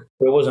that joke.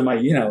 But it wasn't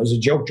it was a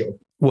joke.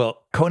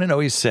 Well, Conan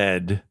always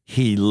said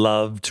he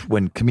loved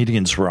when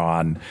comedians were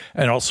on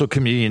and also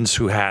comedians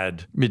who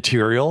had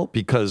material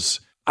because,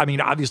 I mean,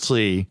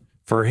 obviously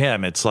for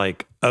him, it's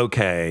like,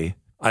 okay,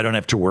 I don't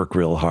have to work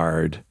real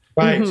hard.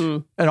 Right.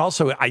 Mm-hmm. And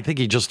also, I think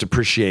he just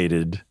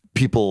appreciated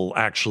people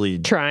actually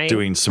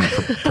doing some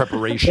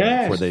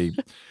preparation before they,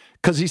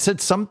 because he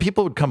said some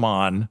people would come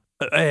on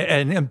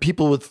and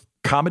people with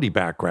comedy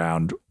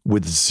background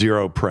with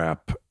zero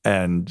prep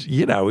and,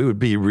 it would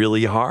be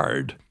really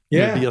hard.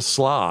 Yeah. It'd be a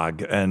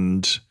slog.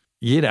 And,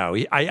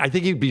 I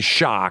think he'd be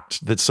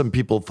shocked that some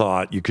people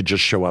thought you could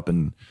just show up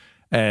and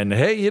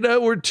hey,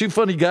 we're two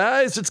funny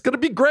guys. It's going to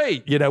be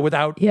great,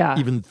 without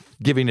even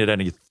giving it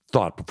any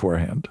thought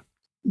beforehand.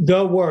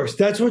 The worst.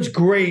 That's what's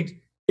great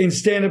in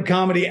stand-up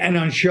comedy and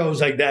on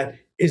shows like that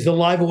is the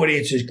live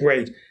audience is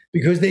great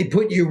because they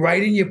put you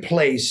right in your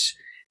place.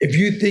 If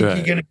you think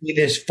you're going to be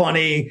this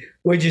funny,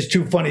 we're just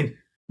too funny,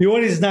 the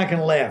audience is not going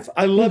to laugh.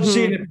 I love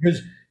seeing it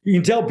because you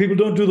can tell people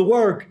don't do the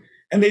work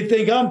and they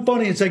think I'm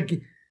funny. It's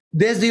like,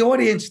 there's the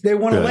audience. They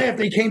want to laugh.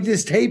 They came to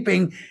this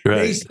taping.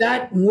 They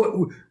sat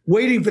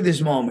waiting for this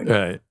moment.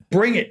 Right.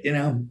 Bring it,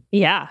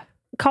 Yeah.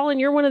 Colin,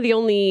 you're one of the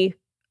only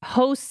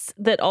hosts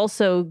that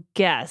also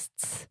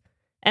guests.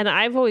 And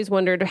I've always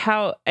wondered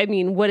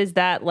what is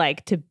that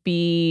like to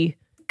be,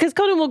 because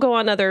Conan will go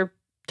on other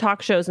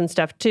talk shows and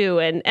stuff too.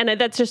 And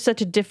that's just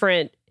such a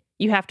different,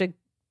 you have to,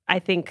 I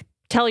think,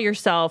 tell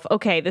yourself,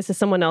 okay, this is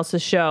someone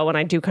else's show. And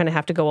I do kind of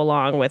have to go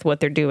along with what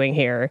they're doing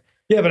here.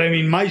 Yeah, but I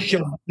mean, my show,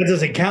 that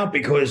doesn't count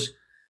because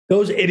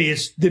those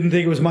idiots didn't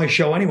think it was my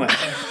show anyway.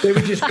 They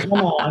would just come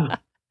on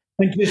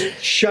and just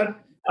shut.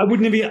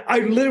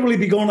 I'd literally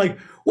be going like,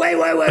 wait,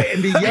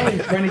 and be yelling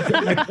trying to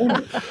get my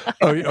point.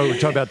 We're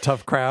talking about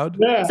tough crowd?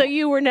 Yeah. So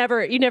you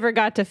never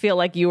got to feel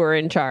like you were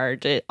in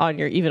charge on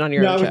your own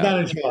show? No, I was not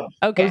in charge.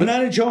 Okay. I was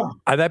not in charge.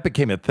 That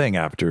became a thing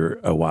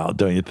after a while,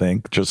 don't you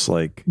think? Just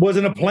like...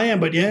 Wasn't a plan,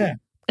 but yeah.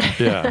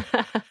 Yeah.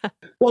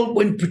 Well,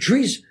 when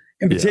Patrice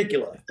in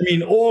particular, I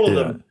mean, all of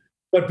them,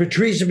 but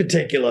Patrice in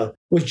particular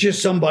was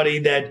just somebody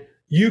that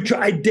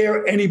I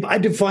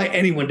defy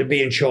anyone to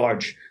be in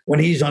charge when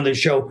he's on the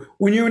show.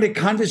 When you're in a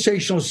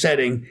conversational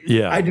setting,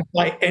 I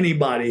defy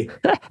anybody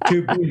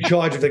to be in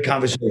charge of the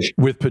conversation.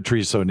 With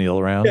Patrice O'Neill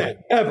around? Yeah,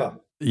 ever.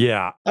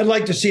 Yeah. I'd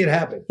like to see it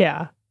happen.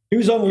 Yeah. He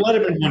was on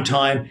Letterman one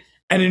time,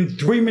 and in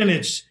 3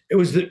 minutes, it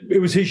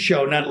was his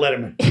show, not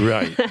Letterman.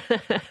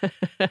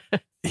 Right.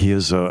 He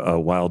is a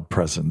wild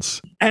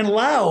presence. And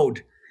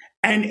loud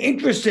and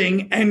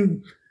interesting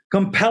and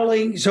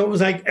compelling. So it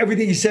was like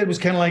everything he said was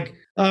kind of like,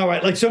 all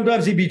right. Like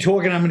sometimes he'd be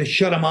talking, I'm going to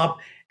shut him up.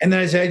 And then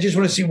I say, I just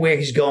want to see where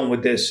he's going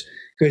with this.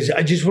 Because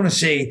I just want to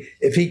see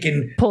if he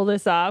can pull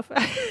this off.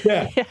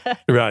 Yeah.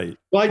 Right.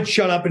 Well, I'd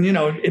shut up and,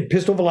 it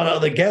pissed off a lot of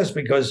other guests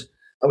because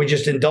I would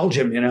just indulge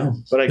him,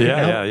 But I couldn't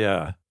help.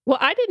 Yeah. Well,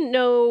 I didn't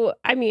know.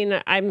 I mean,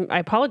 I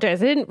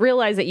apologize. I didn't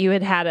realize that you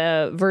had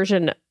a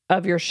version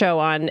of your show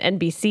on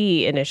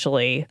NBC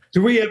initially.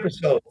 3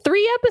 episodes.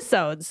 3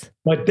 episodes.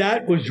 But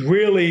that was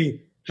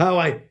really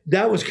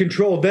that was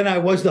controlled. Then I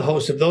was the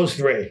host of those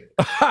 3.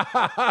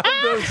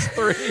 Those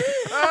 3.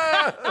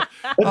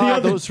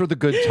 Those were the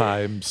good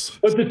times.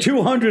 But the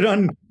 200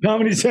 on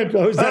Comedy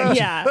Central, I was that.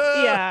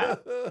 Yeah.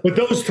 But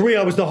those 3,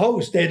 I was the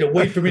host. They had to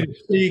wait for me to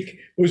speak.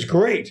 It was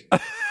great.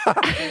 Well,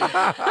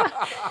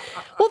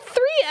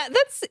 3,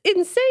 that's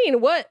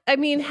insane.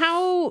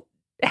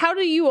 How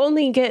do you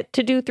only get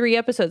to do 3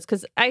 episodes?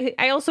 Because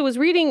I also was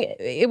reading,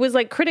 it was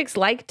like critics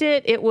liked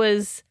it. It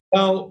was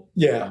well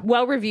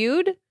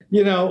reviewed.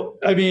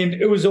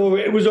 It was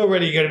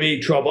already going to be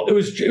trouble. It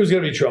was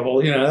going to be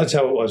trouble. That's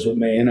how it was with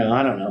me.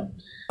 I don't know.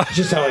 It's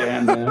just how I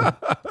am.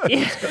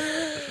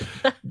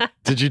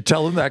 Did you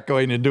tell him that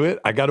going into it?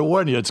 I got to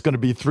warn you, it's going to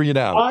be 3 and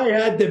out. I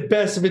had the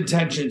best of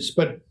intentions,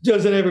 but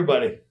doesn't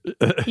everybody?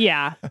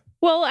 Yeah.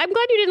 Well, I'm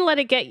glad you didn't let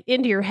it get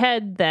into your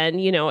head then,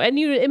 and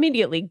you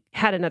immediately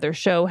had another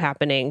show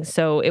happening.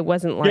 So it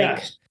wasn't like...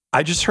 Yes.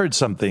 I just heard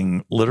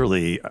something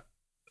literally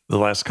the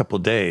last couple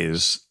of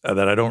days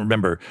that I don't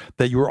remember,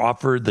 that you were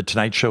offered The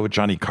Tonight Show with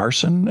Johnny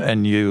Carson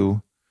and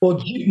you...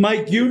 Well,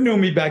 Mike, you knew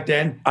me back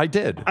then. I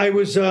did. I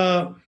was,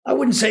 I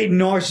wouldn't say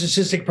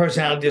narcissistic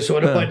personality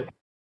disorder, but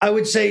I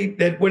would say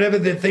that whatever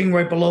the thing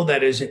right below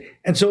that is.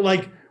 And so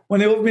like when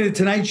they offered me The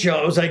Tonight Show,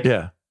 I was like,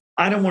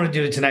 I don't want to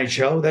do the Tonight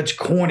Show. That's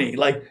corny.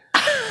 Like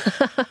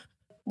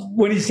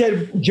when he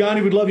said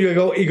Johnny would love you,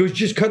 he goes,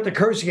 just cut the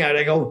cursing out.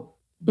 I go,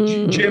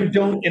 Jim,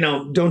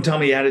 don't tell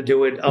me how to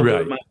do it. I'll do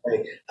it my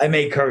way. I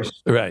may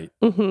curse. Right.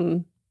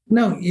 Mm-hmm.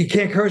 No, you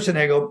can't curse. And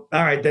I go,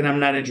 all right, then I'm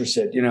not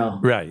interested,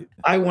 Right.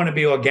 I want to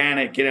be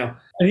organic, And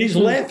he's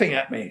laughing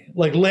at me,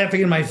 like laughing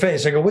in my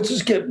face. I go, what's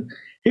this kid?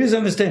 He doesn't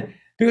understand.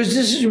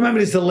 Because remember,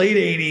 it's the late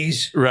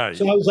 80s. Right.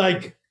 So I was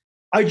like,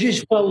 I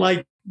just felt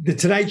like the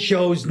Tonight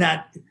Show is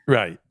not.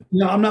 Right.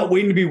 I'm not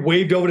waiting to be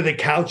waved over to the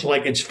couch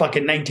like it's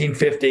fucking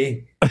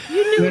 1950.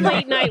 You knew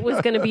late night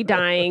was going to be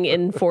dying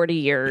in 40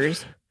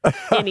 years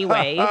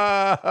anyway.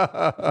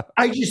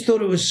 I just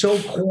thought it was so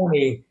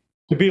corny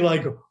to be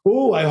like,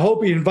 oh, I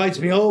hope he invites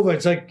me over.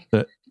 It's like,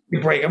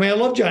 break. I mean, I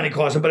love Johnny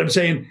Carson, but I'm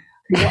saying,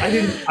 I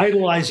didn't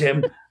idolize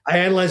him.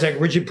 I idolized like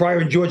Richard Pryor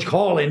and George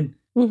Carlin,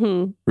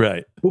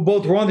 right? Who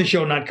both were on the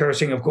show, not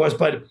cursing, of course.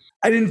 But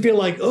I didn't feel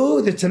like,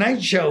 oh, the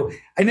Tonight Show.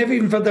 I never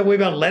even felt that way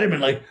about Letterman.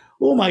 Like,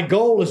 oh, my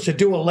goal is to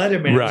do a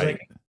Letterman. Right.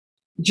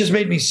 It just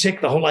made me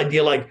sick. The whole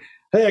idea, like,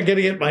 hey, I got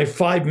to get my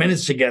 5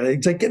 minutes together.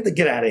 It's like,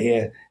 get out of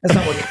here. That's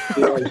not what.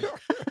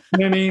 You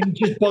know what I mean? It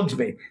just bugs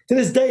me. To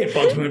this day, it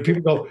bugs me when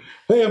people go,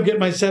 hey, I'm getting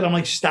my set. I'm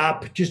like,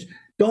 stop. Just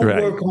don't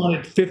work on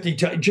it 50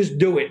 times. Just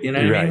do it. You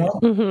know what I mean?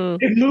 Well,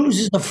 it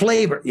loses the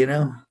flavor,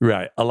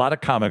 Right. A lot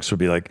of comics would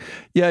be like,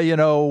 yeah,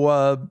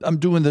 I'm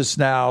doing this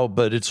now,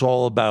 but it's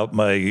all about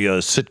my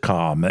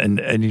sitcom.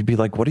 And you'd be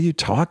like, what are you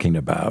talking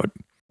about?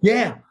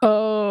 Yeah.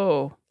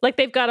 Oh, like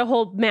they've got a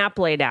whole map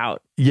laid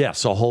out.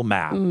 Yes, a whole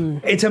map.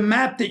 It's a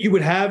map that you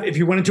would have if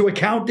you went into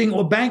accounting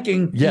or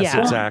banking. Yes,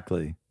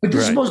 exactly. But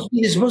there's supposed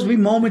to be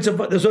moments of.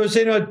 So I was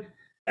saying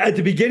at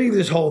the beginning of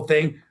this whole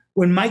thing,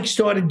 when Mike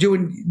started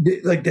doing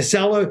the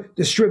cellar,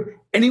 the strip,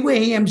 anywhere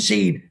he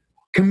emceed,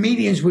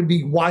 comedians would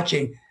be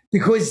watching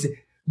because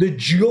the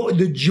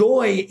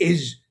joy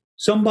is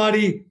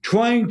somebody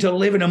trying to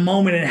live in a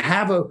moment and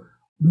have a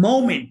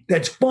moment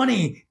that's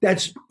funny,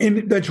 that's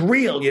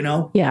real,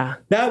 Yeah.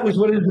 That was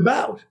what it was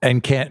about.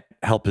 And can't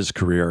help his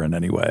career in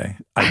any way.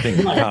 I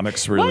think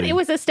comics really. What? It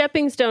was a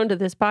stepping stone to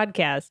this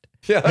podcast.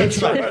 Yeah,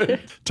 that's right.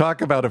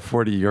 Talk about a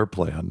 40-year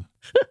plan.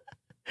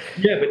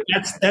 Yeah, but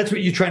that's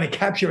what you're trying to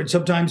capture. And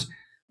sometimes,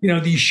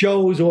 these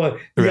shows or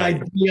the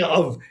idea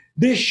of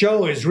this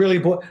show is really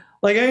important.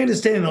 Like, I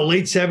understand in the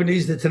late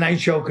 70s, the Tonight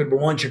Show could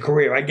launch a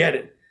career. I get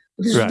it.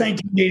 But this is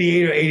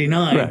 1988 or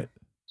 89. Right.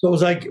 So it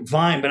was like,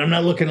 fine, but I'm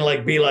not looking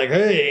to be like,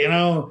 hey,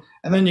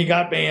 and then you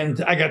got me and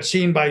I got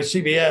seen by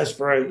CBS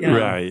for,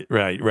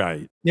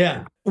 Right.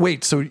 Yeah.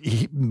 Wait, so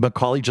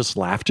Macaulay just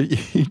laughed at you?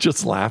 He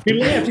just laughed at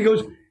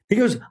you? He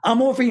goes,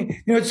 I'm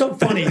offering, it's so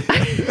funny.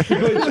 He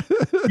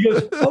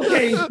goes,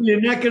 okay,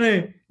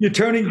 you're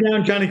turning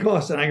down Johnny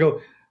Carson. I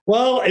go,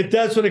 well, if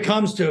that's what it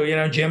comes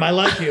to, Jim, I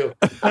like you.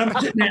 I'm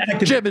sitting there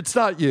acting. Jim, it's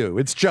not you,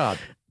 it's John.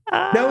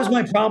 That was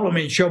my problem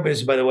in show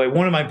business, by the way.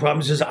 One of my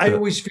problems is I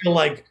always feel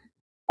like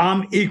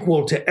I'm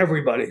equal to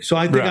everybody. So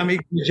I think I'm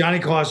equal to Johnny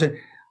Carson.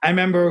 I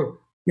remember,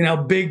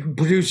 big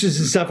producers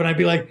and stuff, and I'd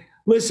be like,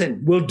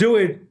 listen, we'll do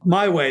it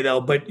my way, though,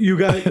 but you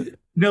got to,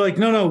 they're like,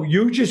 no,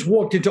 you just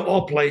walked into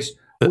our place.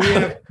 We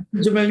have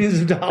millions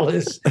of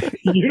dollars.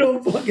 You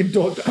don't fucking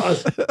talk to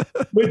us.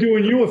 We're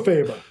doing you a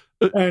favor.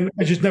 And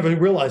I just never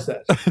realized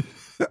that.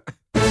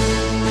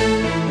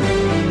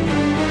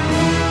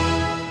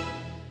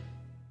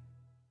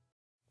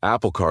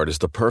 Apple Card is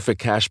the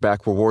perfect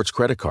cashback rewards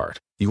credit card.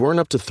 You earn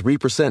up to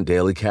 3%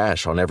 daily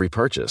cash on every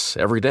purchase,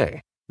 every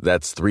day.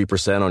 That's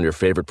 3% on your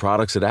favorite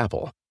products at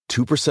Apple,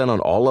 2% on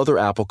all other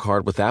Apple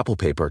Card with Apple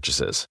Pay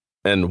purchases,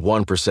 and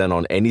 1%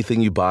 on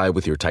anything you buy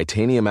with your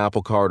titanium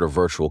Apple Card or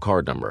virtual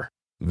card number.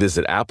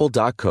 Visit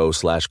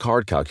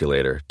apple.co/card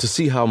calculator to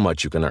see how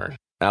much you can earn.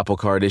 Apple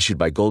Card issued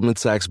by Goldman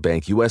Sachs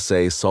Bank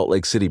USA, Salt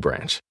Lake City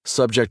branch.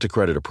 Subject to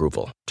credit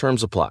approval.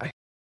 Terms apply.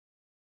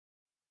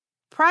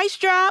 Price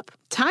drop?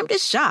 Time to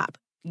shop.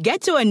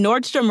 Get to a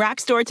Nordstrom Rack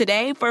store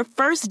today for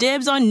first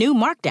dibs on new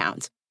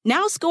markdowns.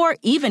 Now score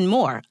even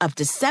more, up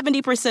to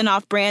 70%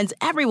 off brands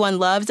everyone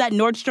loves at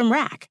Nordstrom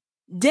Rack.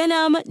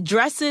 Denim,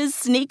 dresses,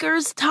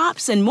 sneakers,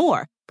 tops, and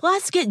more.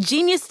 Plus, get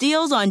genius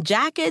deals on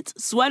jackets,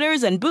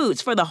 sweaters, and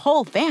boots for the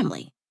whole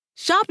family.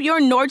 Shop your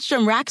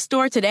Nordstrom Rack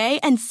store today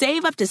and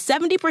save up to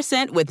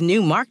 70% with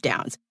new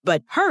markdowns.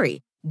 But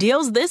hurry,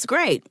 deals this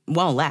great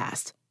won't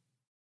last.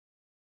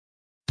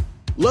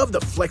 Love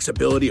the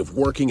flexibility of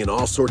working in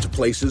all sorts of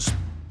places?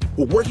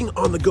 Well, working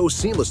on the go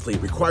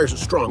seamlessly requires a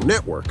strong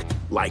network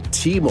like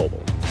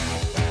T-Mobile.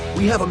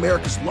 We have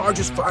America's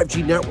largest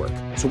 5G network,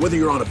 so whether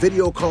you're on a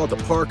video call at the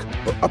park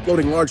or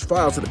uploading large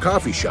files at the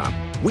coffee shop,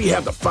 we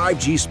have the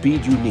 5G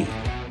speed you need.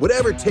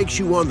 Whatever takes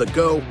you on the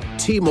go,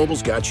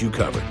 T-Mobile's got you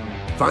covered.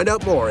 Find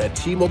out more at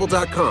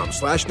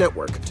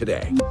T-Mobile.com/network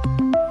today.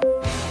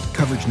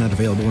 Coverage not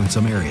available in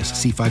some areas.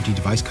 See 5G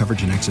device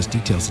coverage and access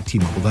details at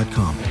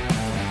T-Mobile.com.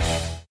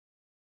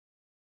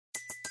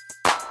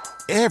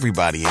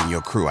 Everybody in your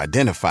crew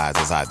identifies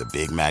as either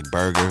Big Mac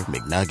Burger,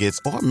 McNuggets,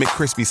 or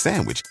McCrispy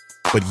Sandwich.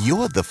 But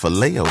you're the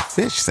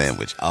Filet-O-Fish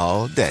Sandwich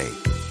all day.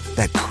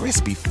 That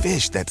crispy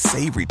fish, that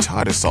savory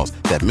tartar sauce,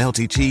 that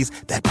melty cheese,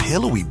 that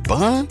pillowy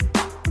bun.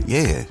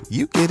 Yeah,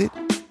 you get it.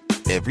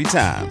 Every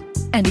time.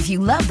 And if you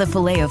love the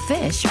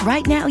Filet-O-Fish,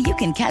 right now you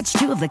can catch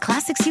two of the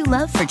classics you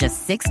love for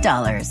just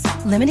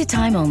 $6. Limited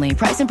time only.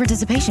 Price and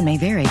participation may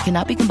vary.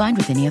 Cannot be combined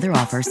with any other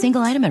offer.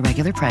 Single item at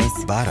regular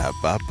price.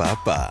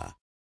 Ba-da-ba-ba-ba.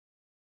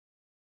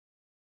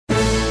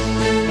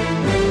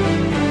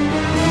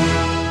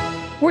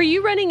 Were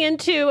you running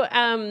into,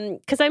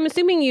 because I'm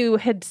assuming you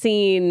had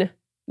seen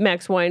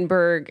Max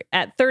Weinberg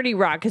at 30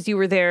 Rock because you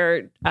were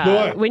there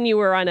when you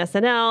were on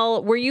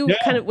SNL. Were you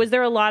was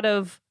there a lot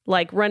of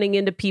like running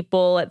into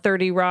people at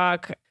 30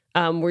 Rock?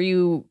 Were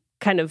you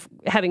kind of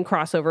having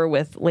crossover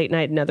with late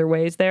night in other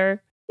ways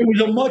there? It was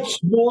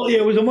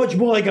a much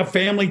more like a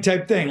family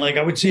type thing. Like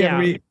I would see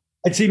everybody,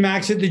 I'd see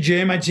Max at the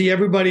gym. I'd see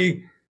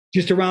everybody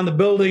just around the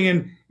building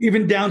and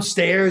even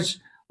downstairs,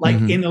 like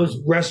in those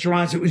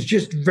restaurants. It was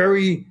just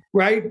very,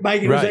 right,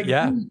 Mike? It was like,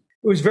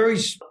 it was very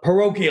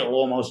parochial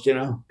almost, you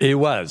know? It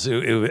was.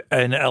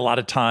 And a lot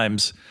of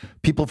times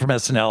people from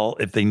SNL,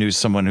 if they knew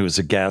someone who was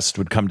a guest,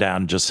 would come down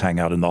and just hang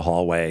out in the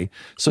hallway.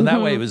 So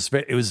that way it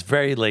was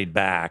very laid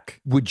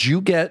back. Would you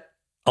get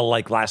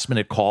last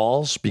minute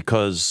calls?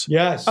 Because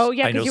yes. Oh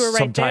yeah, I know you were right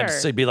sometimes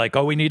there. they'd be like,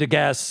 oh, we need a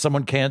guest.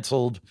 Someone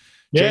canceled.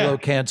 J-Lo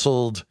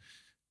canceled.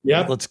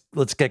 Yeah.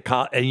 Let's get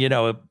caught. And you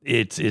know,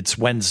 it's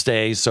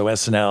Wednesday, so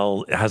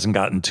SNL hasn't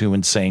gotten too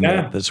insane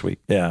yet this week.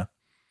 Yeah.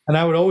 And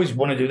I would always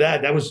want to do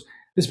that. That was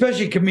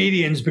especially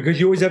comedians, because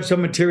you always have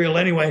some material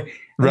anyway.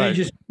 And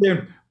you just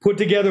put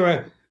together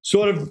a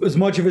sort of as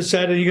much of a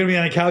set, and you're going to be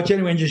on a couch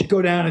anyway, and just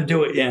go down and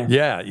do it.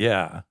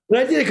 Yeah. But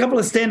I did a couple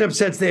of stand-up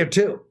sets there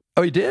too.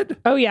 Oh, you did?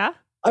 Oh, yeah.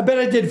 I bet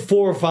I did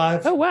 4 or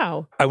 5. Oh,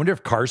 wow. I wonder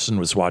if Carson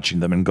was watching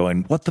them and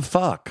going, what the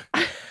fuck?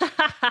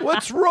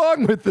 What's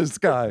wrong with this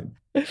guy?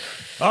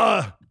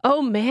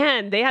 Oh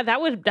man,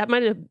 that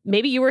might have,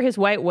 maybe you were his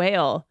white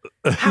whale.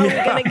 How are we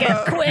gonna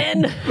get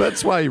Quinn?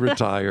 That's why he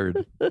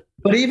retired.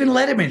 But even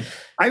Letterman,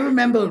 I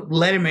remember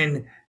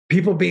Letterman,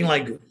 people being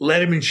like,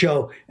 Letterman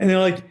show, and they're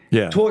like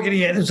talking to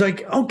you, and it's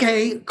like,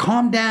 okay,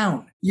 calm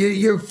down.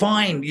 You're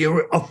fine.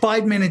 You're a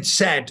 5-minute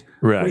set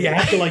where you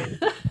have to like,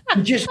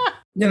 just,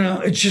 you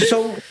know, it's just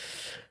so,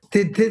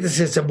 this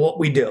is what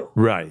we do.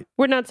 Right.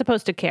 We're not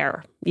supposed to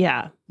care.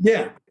 Yeah.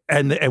 Yeah.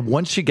 And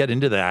once you get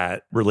into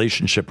that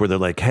relationship where they're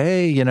like,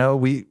 hey, you know,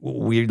 we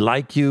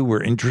like you,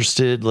 we're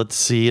interested, let's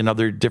see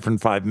another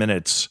different 5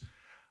 minutes,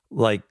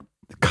 like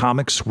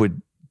comics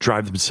would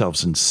drive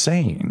themselves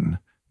insane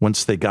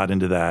once they got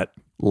into that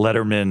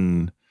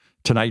Letterman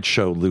Tonight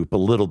Show loop a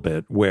little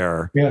bit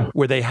where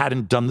they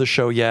hadn't done the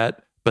show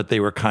yet, but they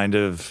were kind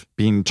of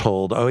being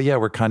told, oh yeah,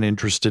 we're kind of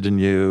interested in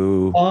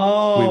you.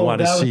 Oh, we want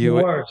to see you.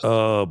 Worst.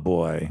 Oh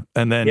boy.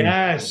 And then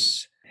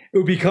it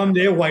would become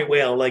their white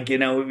whale, like, you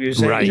know, you're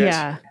saying. Right.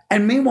 Yeah.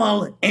 And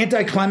meanwhile,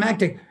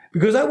 anticlimactic,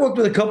 because I worked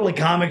with a couple of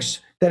comics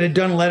that had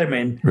done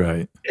Letterman.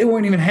 Right. They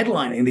weren't even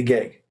headlining the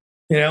gig.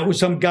 You know, it was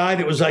some guy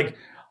that was like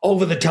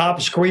over the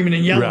top screaming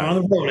and yelling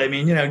on the road. I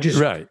mean, you know, just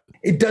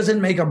it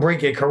doesn't make or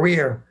break your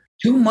career.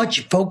 Too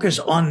much focus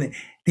on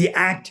the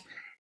act.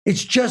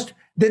 It's just,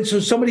 then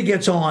so somebody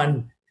gets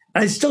on,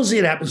 and I still see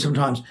it happen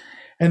sometimes,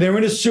 and they're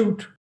in a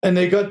suit, and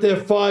they got their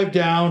 5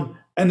 down,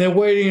 and they're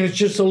waiting, and it's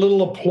just a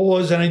little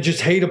applause, and I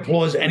just hate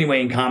applause anyway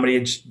in comedy.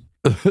 It's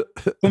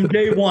from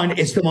day one,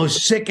 it's the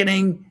most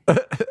sickening.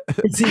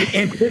 It's the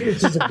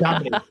antithesis of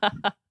comedy.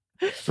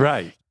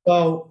 Right.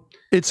 So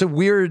it's a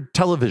weird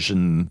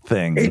television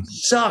thing. It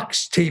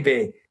sucks,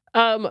 TV.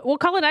 Well,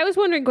 Colin, I was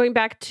wondering, going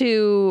back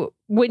to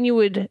when you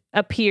would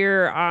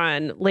appear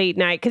on late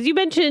night, because you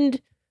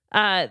mentioned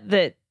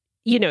that,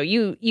 you know,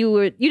 you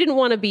didn't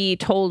want to be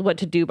told what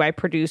to do by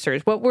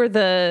producers. What were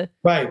the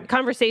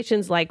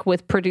conversations like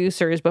with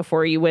producers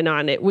before you went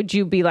on it? Would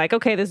you be like,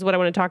 okay, this is what I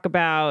want to talk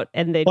about,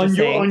 and they just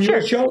say, on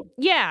your show?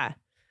 Yeah.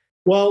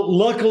 Well,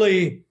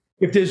 luckily,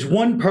 if there's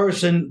one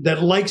person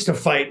that likes to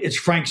fight, it's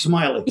Frank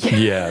Smiley.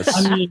 Yes.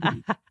 I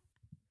mean,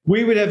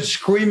 we would have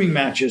screaming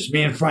matches,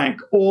 me and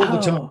Frank, all the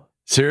time.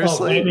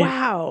 Seriously?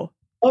 Wow.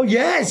 Oh,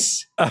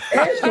 yes.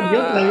 Ask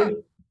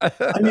him.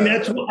 I mean,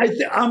 that's what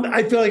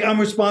I feel like I'm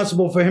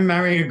responsible for him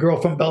marrying a girl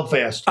from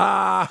Belfast.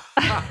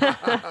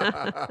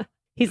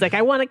 He's like,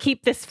 I want to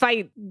keep this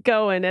fight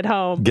going at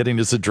home. Getting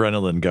this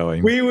adrenaline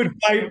going. We would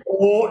fight.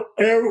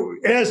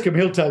 Ask him,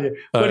 he'll tell you.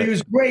 But he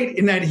was great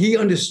in that he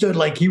understood,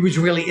 like, he was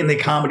really in the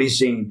comedy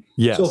scene.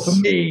 Yes. So for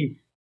me,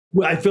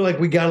 I feel like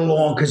we got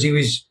along because he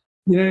was,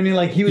 you know what I mean?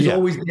 Like, he was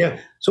always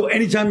there. So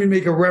anytime you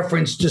make a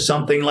reference to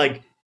something,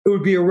 like, it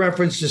would be a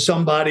reference to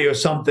somebody or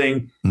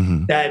something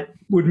that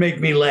would make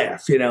me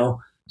laugh, you know?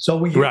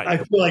 So I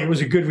feel like it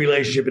was a good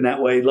relationship in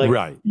that way.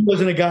 Like, he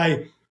wasn't a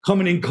guy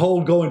coming in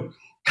cold going,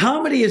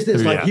 comedy is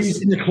this. Like,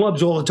 he's in the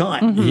clubs all the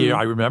time. Yeah,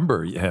 I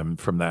remember him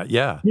from that.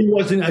 Yeah. He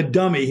wasn't a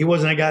dummy. He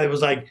wasn't a guy that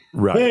was like,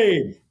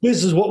 hey,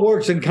 this is what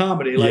works in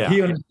comedy. Like,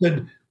 he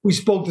understood. We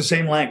spoke the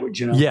same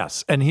language, you know?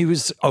 Yes. And he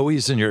was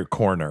always in your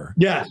corner.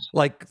 Yes.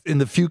 Like, in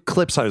the few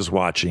clips I was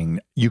watching,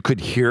 you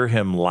could hear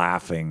him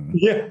laughing.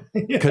 Yeah.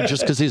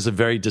 Just because he's a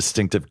very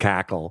distinctive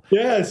cackle.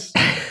 Yes.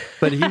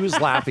 But he was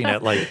laughing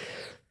at, like,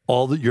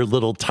 all your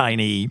little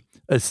tiny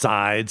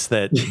asides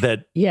that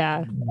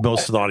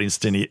most of the audience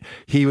didn't eat.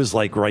 He was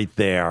like right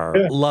there,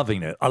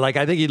 loving it. Like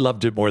I think he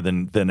loved it more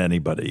than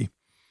anybody.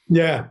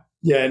 Yeah,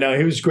 no,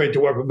 he was great to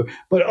work with.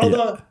 But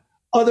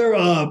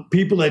other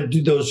people that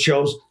do those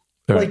shows,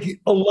 like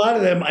a lot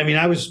of them. I mean,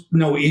 I was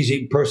no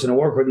easy person to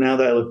work with now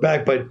that I look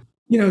back. But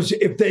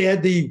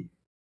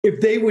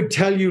if they would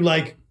tell you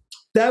like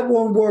that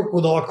won't work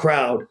with our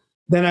crowd,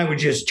 then I would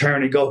just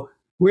turn and go,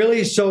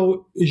 really?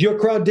 So is your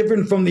crowd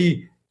different from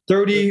the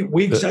 30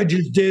 weeks I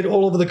just did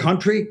all over the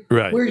country?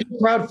 Right. Where's your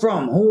crowd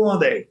from? Who are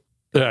they?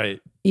 Right.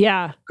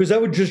 Yeah. Because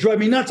that would just drive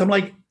me nuts. I'm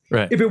like,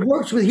 if it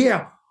works with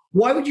here,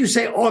 why would you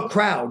say our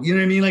crowd? You know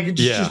what I mean? Like,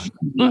 it's just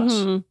nuts.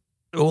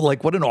 Mm-hmm. Well,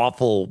 like, what an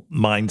awful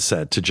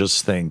mindset to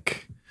just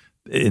think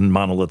in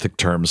monolithic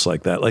terms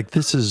like that. Like,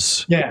 this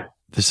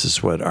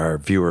is what our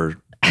viewer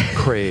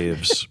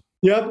craves.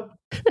 Yep.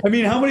 I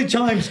mean, how many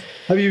times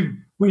have you,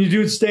 when you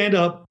do stand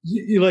up,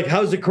 you're like,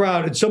 how's the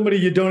crowd? And somebody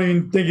you don't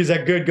even think is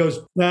that good goes,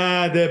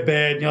 nah, they're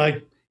bad. And you're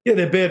like, yeah,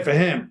 they're bad for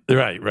him.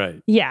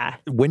 Right. Yeah.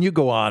 When you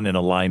go on in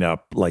a lineup,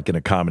 like in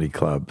a comedy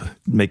club,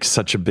 it makes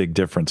such a big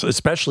difference,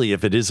 especially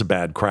if it is a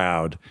bad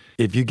crowd.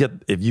 If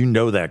you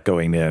know that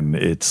going in,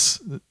 it's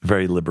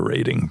very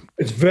liberating.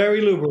 It's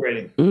very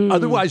liberating.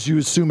 Otherwise, you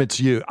assume it's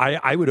you.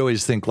 I would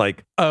always think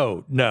like,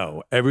 oh,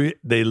 no,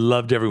 they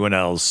loved everyone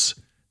else.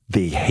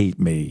 They hate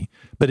me.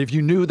 But if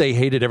you knew they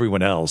hated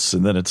everyone else,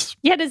 and then it's...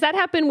 Yeah, does that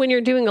happen when you're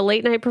doing a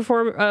late night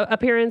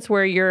appearance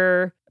where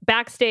you're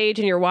backstage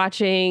and you're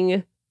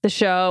watching the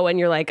show and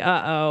you're like,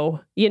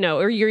 or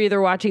you're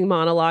either watching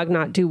monologue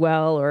not do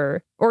well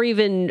or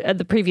even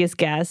the previous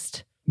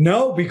guest?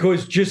 No,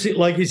 because just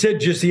like you said,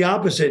 just the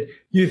opposite.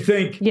 You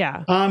think,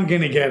 I'm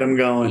going to get him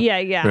going.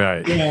 Yeah.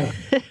 Right.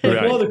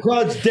 Well, the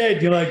crowd's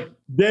dead. You're like,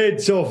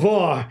 dead so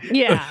far.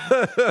 Yeah.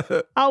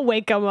 I'll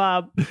wake them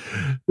up.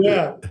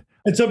 Yeah.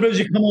 And sometimes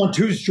you come on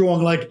too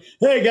strong, like,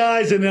 hey,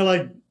 guys. And they're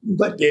like,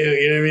 fuck you.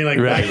 You know what I mean?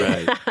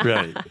 Like,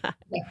 right.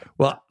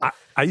 Well,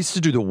 I used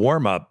to do the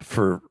warm up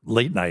for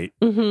late night.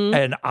 Mm-hmm.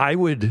 And I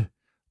would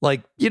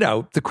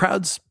the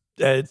crowds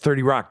at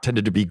 30 Rock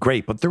tended to be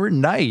great. But there were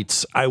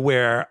nights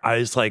where I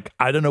was like,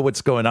 I don't know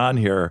what's going on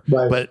here,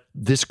 but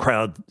this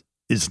crowd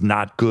is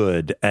not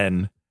good.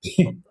 And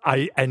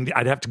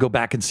I'd have to go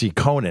back and see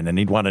Conan, and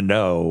he'd want to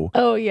know.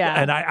 Oh yeah.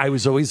 And I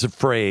was always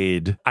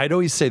afraid. I'd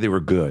always say they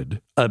were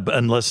good,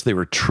 unless they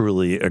were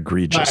truly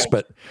egregious.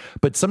 Right.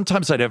 But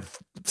sometimes I'd have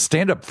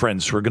stand-up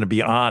friends who were going to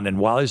be on, and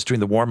while I was doing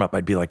the warm-up,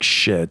 I'd be like,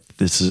 shit,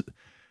 this is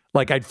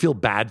like, I'd feel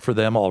bad for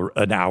them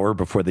an hour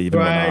before they even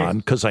went on,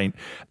 because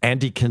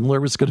Andy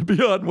Kindler was going to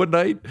be on one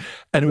night,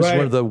 and it was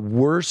one of the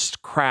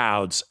worst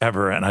crowds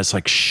ever. And I was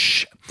like,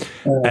 shh.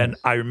 And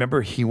I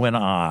remember he went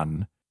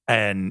on,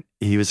 and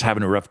he was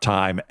having a rough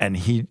time, and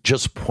he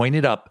just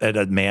pointed up at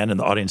a man in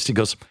the audience. He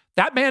goes,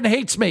 that man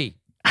hates me.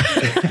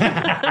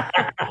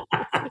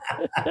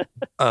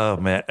 Oh,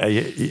 man.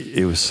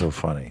 It was so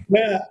funny.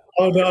 Yeah.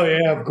 Oh, no.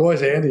 Yeah, of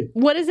course, Andy.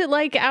 What is it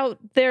like out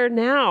there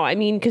now? I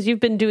mean, because you've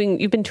been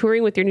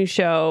touring with your new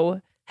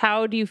show.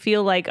 How do you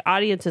feel like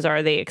audiences are?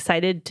 Are they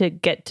excited to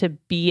get to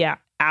be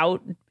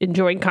out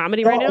enjoying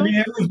comedy right now? I mean,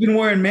 everyone's been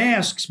wearing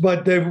masks,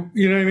 but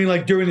you know what I mean?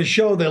 Like during the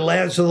show, the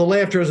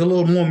laughter is a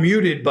little more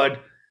muted,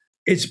 but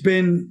it's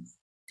been,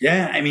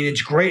 I mean,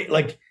 it's great.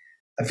 Like,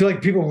 I feel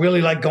like people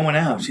really like going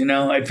out,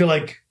 I feel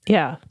like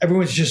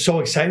everyone's just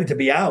so excited to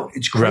be out.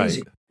 It's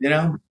crazy,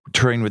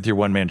 Touring with your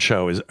one-man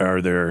show,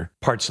 are there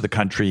parts of the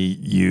country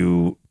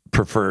you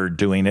prefer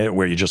doing it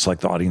where you just like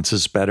the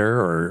audiences better,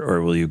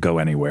 or will you go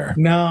anywhere?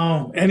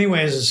 No,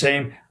 anywhere is the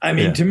same. I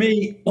mean, to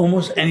me,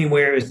 almost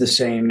anywhere is the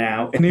same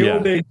now. In the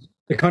old days,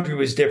 the country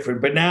was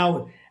different, but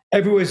now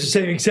everywhere's the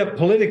same, except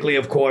politically,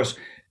 of course,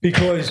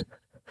 because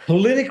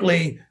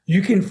politically,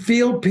 you can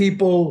feel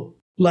people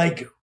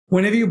like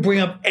whenever you bring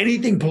up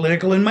anything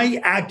political, and my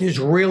act is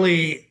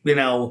really,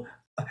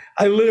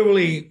 I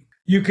literally,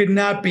 you could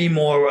not be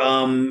more,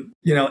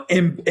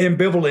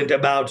 ambivalent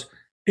about,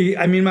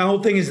 I mean, my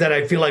whole thing is that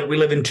I feel like we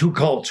live in two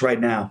cults right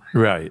now.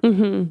 Right.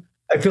 Mm-hmm.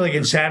 I feel like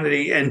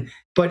insanity.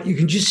 But you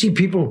can just see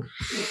people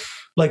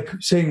like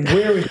saying,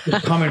 where is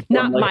this coming from?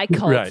 Not like, my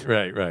cult.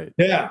 Right.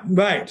 Yeah,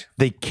 right.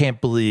 They can't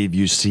believe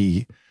you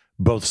see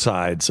both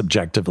sides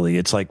objectively.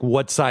 It's like,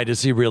 what side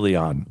is he really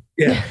on?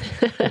 Yeah.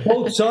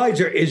 Both sides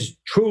is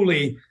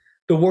truly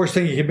the worst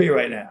thing you can be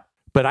right now.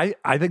 But I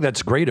think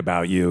that's great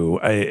about you.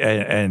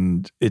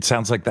 And it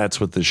sounds like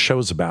that's what this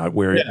show's about,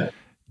 where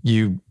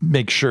you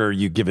make sure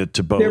you give it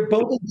to both. They're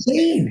both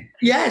insane.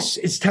 Yes,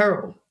 it's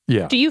terrible.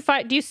 Yeah. Do you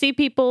see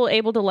people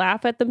able to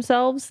laugh at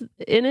themselves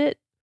in it?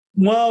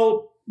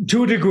 Well,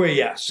 to a degree,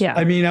 yes. Yeah.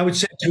 I mean, I would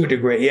say to a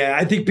degree. Yeah.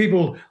 I think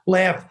people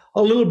laugh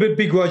a little bit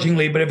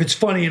begrudgingly, but if it's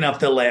funny enough,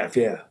 they'll laugh.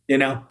 Yeah.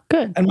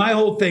 Good. And my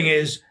whole thing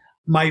is,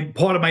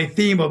 part of my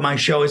theme of my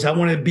show is I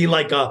want to be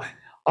like a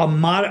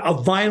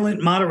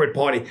violent moderate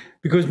party,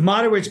 because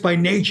moderates by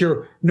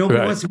nature, nobody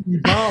wants to be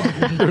involved.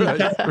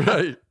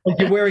 Right. Like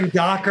you're wearing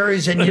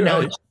Dockers and,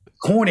 it's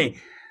corny.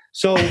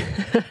 So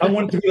I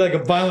want it to be like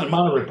a violent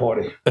moderate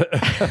party.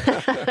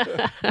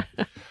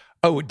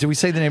 Oh, do we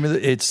say the name of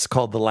it? It's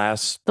called The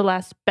Last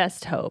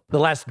Best Hope. The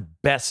Last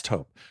Best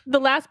Hope. The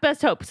Last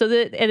Best Hope. So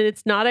that, and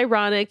it's not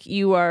ironic.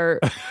 You are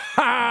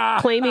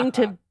claiming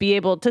to be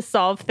able to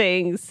solve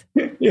things.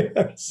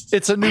 Yes.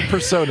 It's a new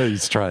persona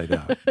he's trying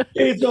out.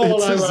 It's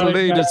all his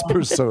latest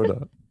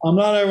persona. I'm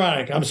not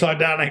ironic. I'm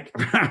sardonic.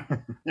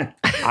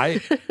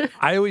 I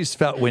always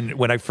felt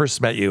when I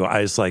first met you,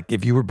 I was like,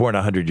 if you were born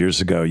 100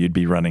 years ago, you'd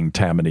be running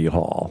Tammany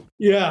Hall.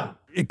 Yeah.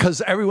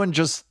 Because everyone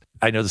just,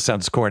 I know this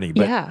sounds corny,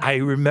 but I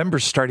remember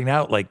starting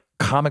out like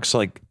comics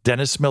like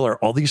Dennis Miller,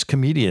 all these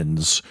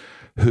comedians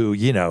who,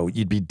 you know,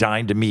 you'd be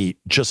dying to meet,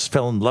 just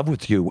fell in love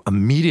with you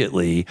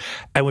immediately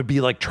and would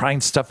be like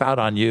trying stuff out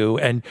on you.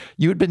 And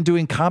you had been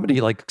doing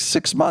comedy like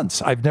 6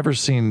 months. I've never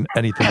seen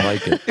anything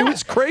like it. It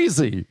was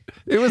crazy.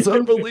 It was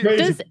unbelievable.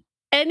 Does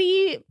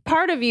any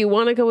part of you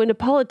want to go into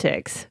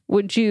politics?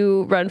 Would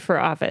you run for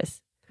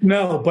office?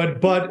 No,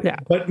 but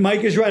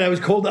Mike is right. I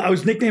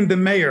was nicknamed the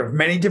mayor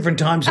many different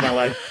times in my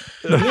life.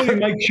 Really,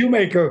 Mike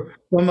Shoemaker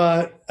from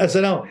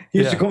SNL, he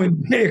used to call me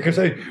the mayor because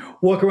I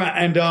walk around.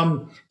 And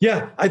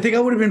I think I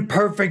would have been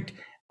perfect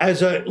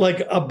as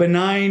a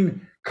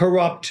benign,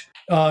 corrupt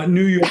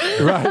New York.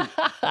 Right.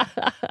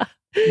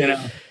 You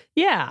know.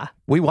 Yeah.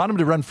 We want him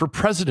to run for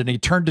president. He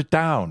turned it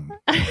down.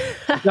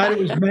 That it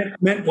was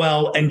meant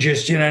well and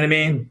just, you know what I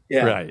mean?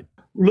 Yeah. Right.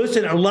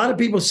 Listen, a lot of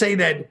people say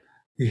that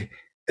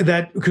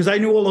because I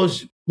knew all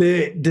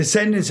the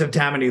descendants of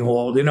Tammany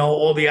Hall, you know,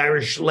 all the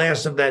Irish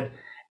last of that.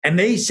 And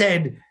they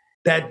said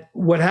that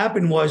what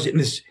happened was in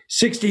the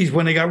 60s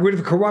when they got rid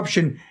of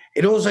corruption,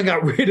 it also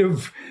got rid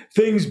of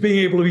things being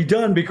able to be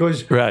done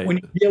because when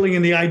you're dealing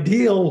in the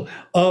ideal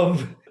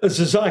of a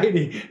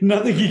society,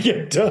 nothing can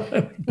get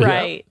done.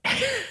 Right.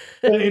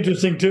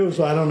 Interesting too,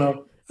 so I don't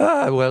know.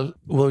 Well,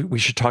 we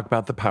should talk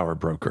about The Power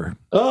Broker.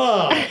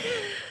 Oh,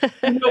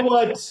 you know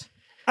what?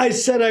 I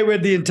said I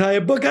read the entire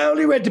book. I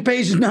only read to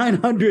page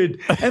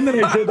 900, and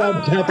then I said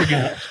I'm tapping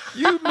out.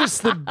 You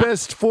missed the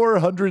best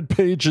 400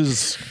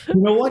 pages. You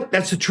know what?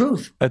 That's the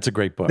truth. That's a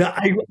great book.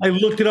 I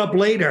looked it up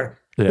later.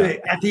 Yeah.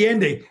 At the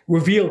end, they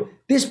reveal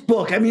this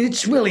book. I mean,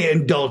 it's really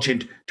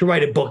indulgent to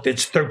write a book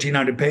that's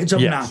 1,300 pages.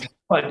 I'm not,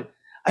 but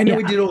I know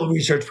we did all the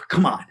research. But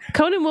come on,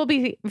 Conan will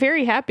be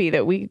very happy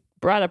that we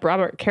brought up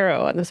Robert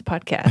Caro on this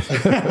podcast.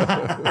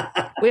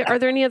 Are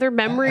there any other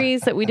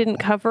memories that we didn't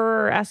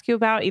cover or ask you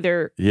about?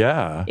 Either,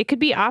 it could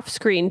be off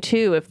screen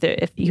too.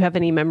 If you have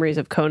any memories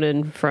of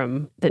Conan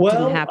that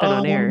didn't happen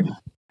on air.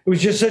 It was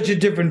just such a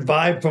different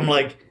vibe from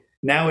like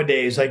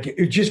nowadays. Like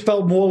it just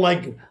felt more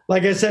like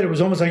I said, it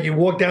was almost like you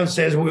walk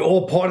downstairs. We were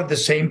all part of the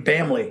same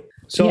family.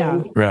 So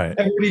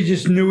everybody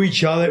just knew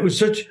each other. It was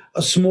such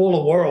a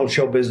smaller world,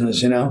 show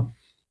business, you know.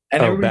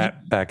 And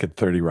back at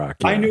 30 Rock.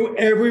 Yeah. I knew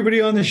everybody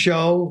on the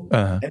show,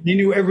 and they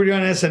knew everybody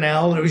on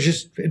SNL, and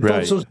it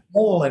felt so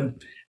small and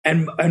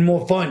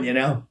more fun, you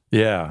know?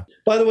 Yeah.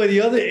 By the way, the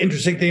other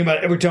interesting thing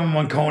about every time I'm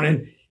on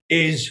Conan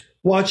is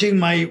watching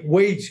my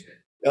weight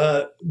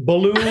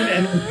balloon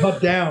and then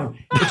cut down.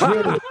 It's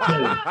really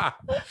silly.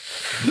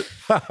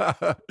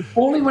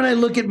 Only when I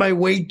look at my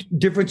weight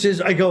differences,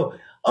 I go,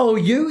 oh,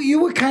 you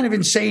were kind of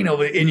insane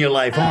in your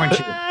life, aren't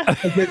you?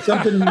 Like there's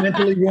something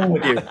mentally wrong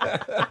with you.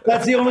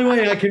 That's the only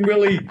way I can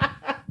really,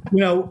 you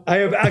know, I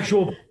have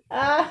actual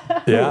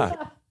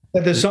that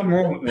there's something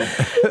wrong with me.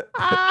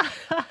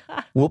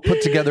 We'll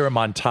put together a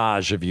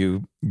montage of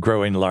you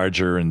growing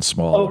larger and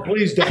smaller. Oh,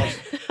 please don't.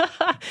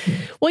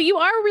 Well, you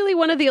are really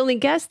one of the only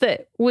guests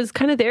that was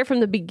kind of there from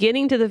the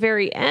beginning to the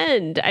very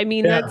end. I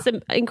mean, that's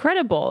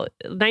incredible.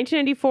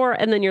 1994,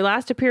 and then your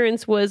last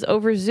appearance was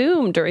over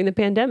Zoom during the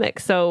pandemic.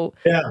 So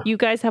you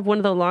guys have one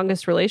of the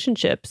longest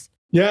relationships.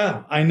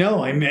 Yeah, I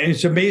know. I mean,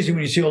 it's amazing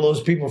when you see all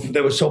those people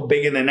that were so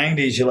big in the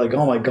 90s. You're like,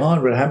 oh my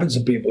God, what happens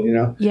to people, you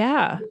know?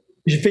 Yeah.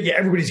 You should figure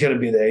everybody's going to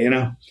be there, you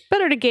know?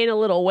 Better to gain a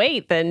little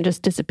weight than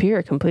just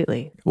disappear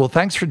completely. Well,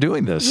 thanks for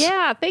doing this.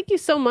 Yeah, thank you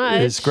so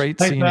much. It's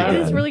great seeing you. It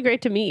is really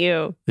great to meet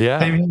you. Yeah.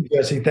 Thank you,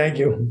 Jesse. Thank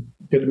you.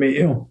 Good to meet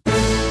you.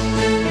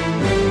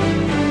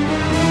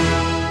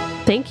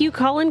 Thank you,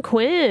 Colin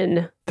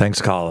Quinn.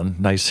 Thanks, Colin.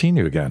 Nice seeing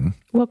you again.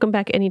 Welcome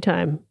back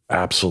anytime.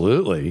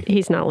 Absolutely.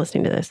 He's not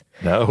listening to this.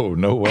 No,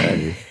 no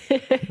way.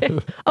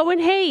 Oh, and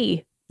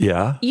hey.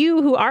 Yeah?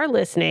 You who are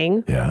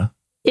listening. Yeah.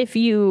 If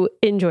you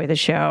enjoy the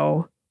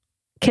show,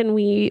 can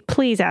we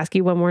please ask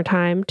you one more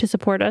time to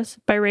support us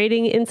by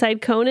rating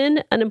Inside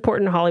Conan, an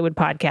important Hollywood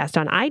podcast,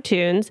 on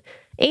iTunes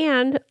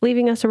and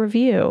leaving us a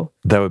review?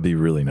 That would be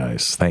really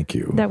nice. Thank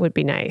you. That would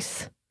be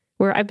nice.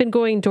 I've been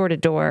going door to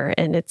door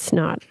and it's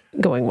not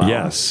going well.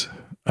 Yes,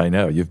 I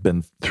know. You've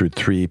been through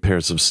 3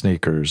 pairs of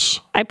sneakers.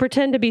 I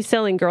pretend to be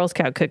selling Girl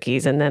Scout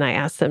cookies and then I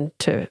ask them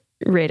to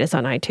rate us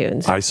on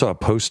iTunes. I saw a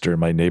poster in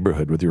my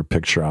neighborhood with your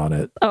picture on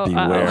it. Oh,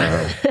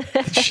 beware.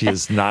 She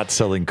is not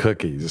selling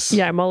cookies.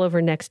 Yeah, I'm all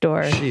over next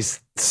door. She's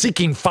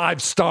seeking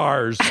 5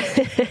 stars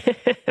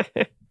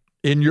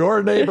in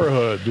your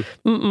neighborhood.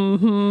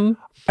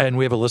 Mm-hmm. And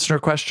we have a listener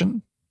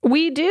question?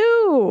 We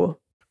do.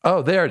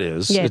 Oh, there it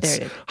is. Yeah, it's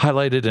there it is.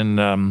 Highlighted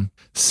in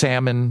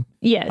salmon.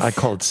 Yes. I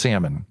call it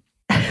salmon.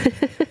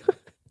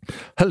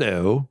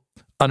 Hello.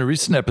 On a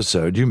recent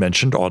episode, you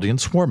mentioned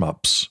audience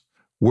warm-ups.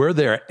 Were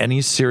there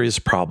any serious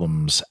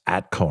problems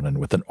at Conan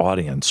with an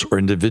audience or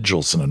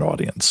individuals in an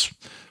audience?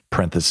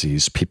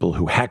 Parentheses, people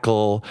who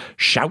heckle,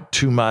 shout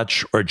too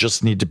much, or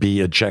just need to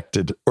be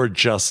ejected,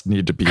 That's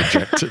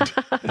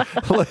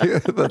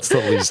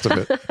the least of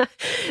it.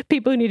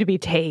 People who need to be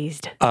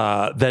tased.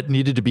 That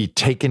needed to be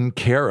taken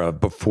care of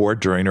before,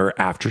 during, or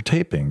after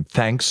taping.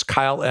 Thanks,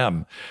 Kyle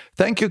M.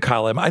 Thank you,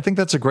 Kyle M. I think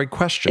that's a great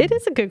question. It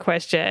is a good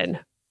question.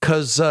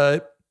 Because,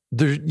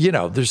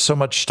 there's so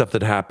much stuff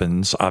that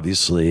happens,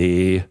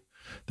 obviously,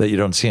 that you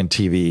don't see on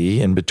TV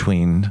in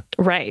between.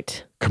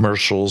 Right.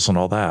 Commercials and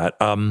all that.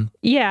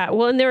 Yeah,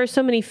 well, and there are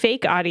so many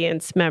fake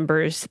audience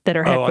members that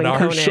are heckling on our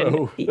Conan.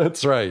 show.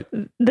 That's right.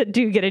 That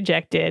do get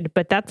ejected,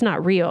 but that's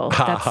not real.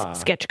 That's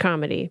sketch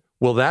comedy.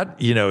 Well,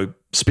 that,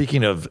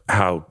 speaking of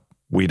how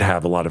we'd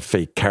have a lot of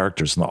fake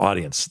characters in the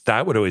audience,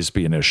 that would always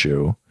be an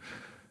issue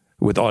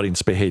with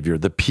audience behavior.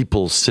 The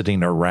people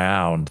sitting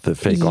around the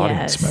fake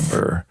audience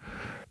member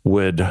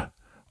would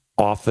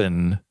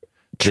often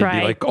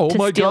try be like, "Oh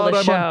my God,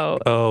 I'm on."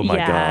 Oh my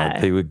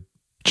God, they would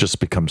just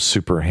become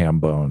super ham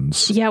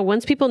bones. Yeah,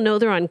 once people know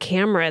they're on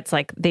camera, it's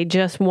like they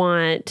just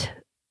want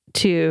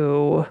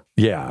to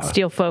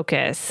steal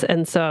focus,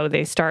 and so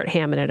they start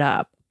hamming it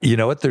up. You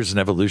know what? There's an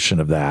evolution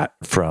of that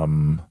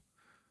from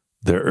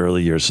the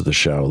early years of the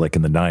show, like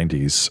in the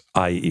 90s,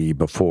 i.e.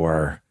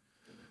 before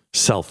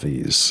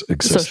selfies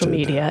existed. Social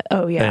media.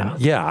 Oh, yeah.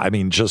 And I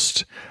mean,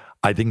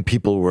 I think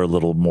people were a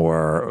little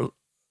more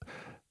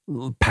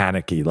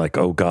panicky, like,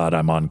 oh God,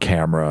 I'm on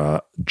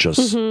camera,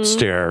 just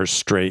stare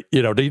straight,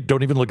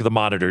 don't even look at the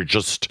monitor,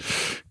 just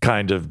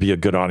kind of be a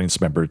good audience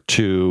member,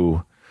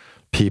 to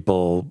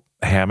people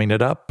hamming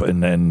it up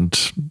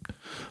and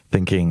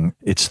thinking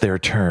it's their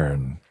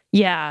turn.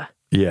 Yeah.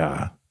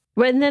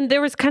 And then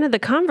there was kind of the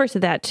converse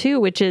of that too,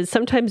 which is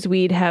sometimes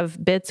we'd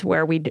have bits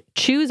where we'd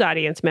choose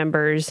audience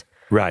members.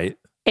 Right.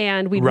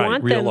 And we'd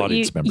want real them.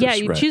 Audience members,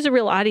 you'd choose a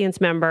real audience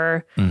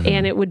member,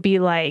 and it would be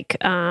like,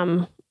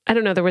 I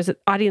don't know, there was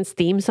audience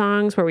theme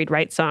songs where we'd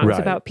write songs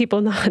about people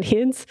in the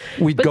audience.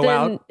 We'd go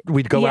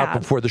out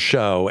before the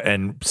show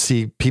and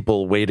see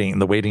people waiting in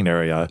the waiting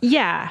area.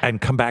 Yeah. And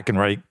come back and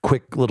write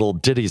quick little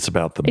ditties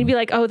about them. And be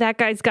like, oh, that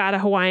guy's got a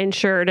Hawaiian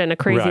shirt and a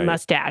crazy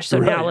mustache. So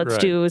now let's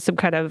do some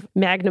kind of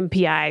Magnum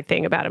PI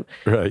thing about him.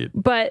 Right.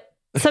 But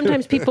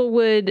sometimes people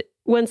would,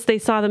 once they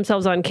saw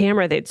themselves on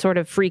camera, they'd sort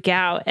of freak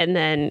out and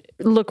then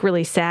look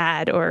really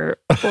sad or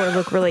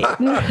look really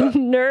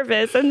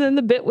nervous. And then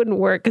the bit wouldn't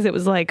work because it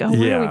was like, oh,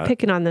 why are we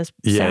picking on this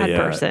sad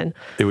person?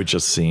 It would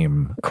just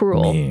seem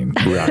cruel. Mean.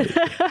 Right.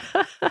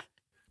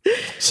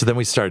 So then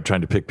we started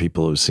trying to pick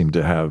people who seemed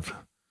to have,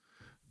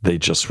 they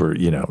just were,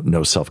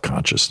 no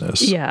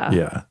self-consciousness. Yeah.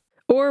 Yeah.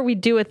 Or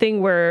we'd do a thing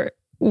where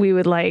we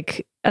would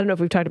I don't know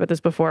if we've talked about this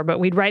before, but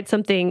we'd write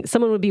something,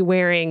 someone would be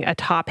wearing a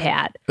top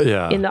hat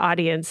in the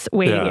audience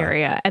waiting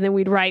area. And then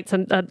we'd write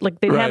they'd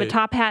have a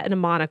top hat and a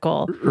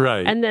monocle.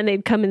 Right. And then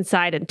they'd come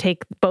inside and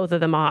take both of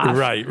them off.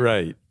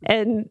 Right.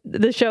 And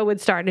the show would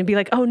start and be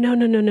like, oh,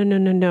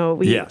 no.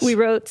 We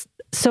wrote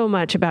so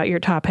much about your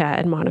top hat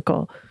and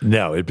monocle.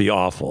 No, it'd be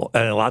awful.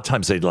 And a lot of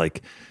times they'd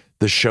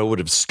the show would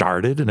have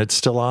started and it's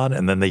still on,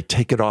 and then they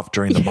take it off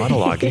during the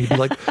monologue, and you'd be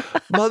like,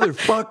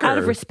 motherfucker. Out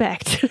of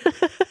respect.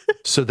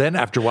 So then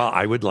after a while,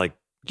 I would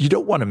you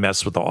don't want to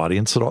mess with the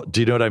audience at all. Do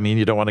you know what I mean?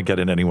 You don't want to get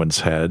in anyone's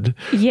head.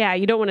 Yeah,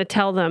 you don't want to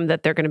tell them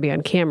that they're going to be on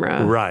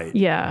camera. Right.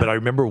 Yeah. But I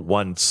remember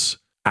once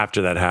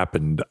after that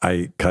happened,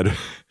 I kind of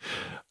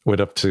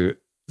went up to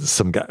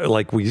some guy,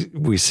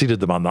 we seated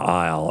them on the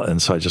aisle,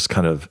 and so I just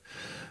kind of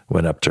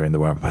went up during the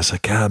warm-up. I was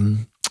like, I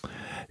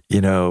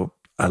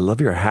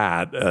love your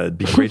hat. It'd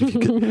be great if you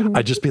could.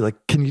 I'd just be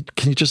like, can you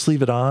just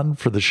leave it on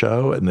for the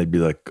show? And they'd be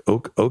like,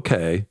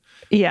 okay.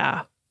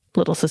 Yeah. A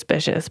little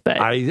suspicious,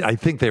 but I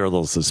think they were a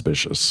little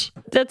suspicious.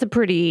 That's a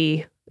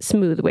pretty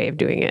smooth way of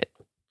doing it.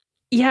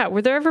 Yeah.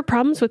 Were there ever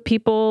problems with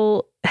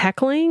people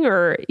heckling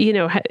or,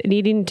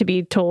 needing to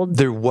be told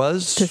there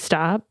was to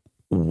stop?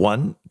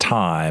 One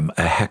time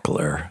a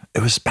heckler,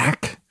 it was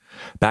back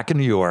in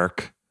New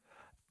York.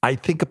 I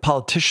think a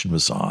politician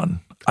was on.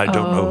 I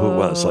don't know who it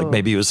was.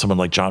 Maybe it was someone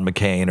like John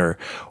McCain, or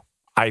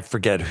I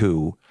forget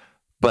who,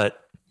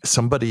 but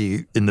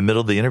somebody in the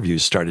middle of the interview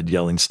started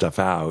yelling stuff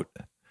out.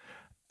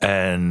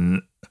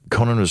 And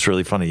Conan was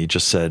really funny. He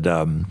just said,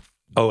 the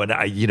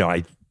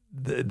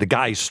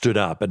guy stood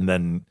up, and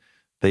then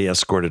they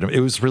escorted him. It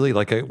was really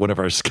like one of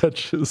our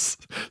sketches.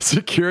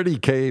 Security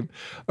came,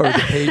 or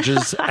the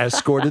pages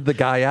escorted the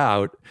guy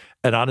out.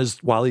 And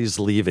while he's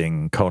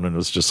leaving, Conan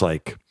was just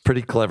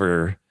pretty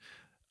clever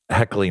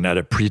heckling at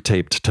a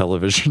pre-taped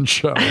television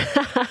show.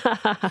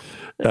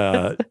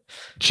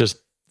 Just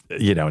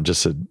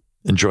said,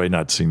 enjoy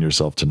not seeing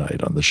yourself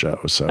tonight on the show.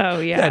 So,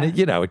 and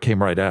it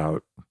came right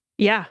out.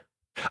 Yeah.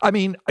 I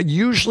mean,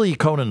 usually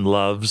Conan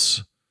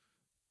loves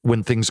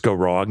when things go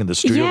wrong in the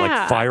studio,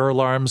 like fire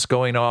alarms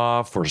going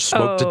off or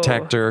smoke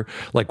detector.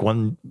 Like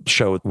one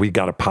show, we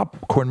got a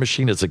popcorn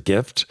machine as a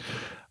gift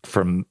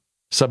from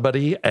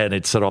somebody, and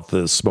it set off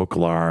the smoke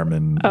alarm.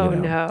 And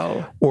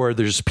no. Or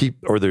there's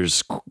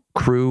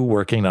crew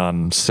working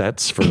on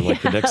sets for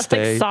like the next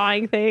day. Like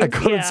sawing things.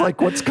 It's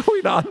like, what's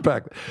going on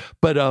back?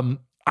 But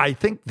I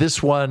think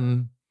this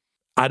one,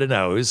 I don't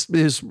know, is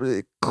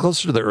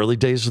closer to the early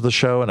days of the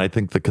show. And I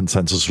think the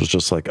consensus was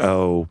just like,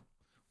 oh,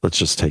 let's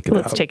just take it out.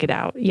 Let's take it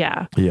out.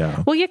 Yeah.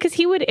 Yeah. Well, yeah, because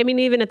he would, I mean,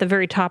 even at the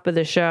very top of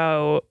the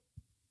show,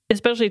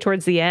 especially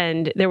towards the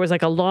end, there was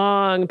like a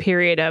long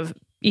period of,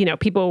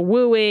 people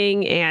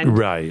wooing, and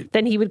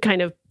then he would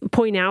kind of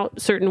point out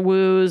certain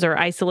woos or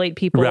isolate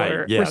people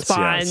or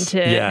respond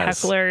to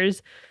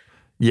hecklers.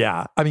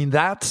 Yeah. I mean,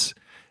 that's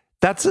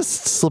a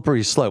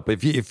slippery slope.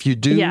 If you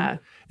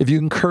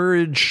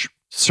encourage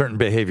certain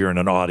behavior in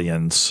an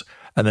audience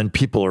and then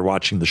people are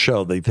watching the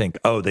show, they think,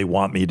 oh, they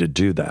want me to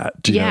do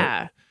that. Do you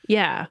know?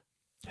 Yeah.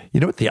 You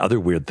know what the other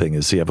weird thing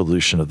is? The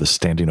evolution of the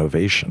standing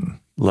ovation.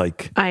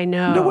 Like, I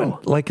know. No one,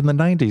 like in the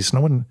 90s,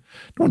 no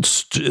one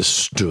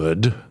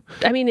stood.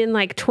 I mean, in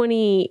like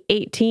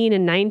 2018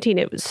 and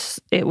 19,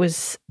 it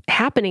was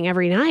happening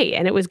every night,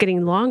 and it was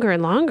getting longer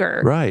and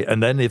longer. Right.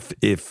 And then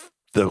if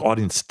the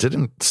audience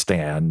didn't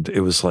stand,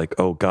 it was like,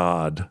 oh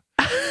God,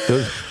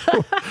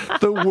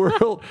 the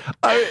world,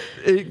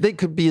 they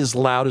could be as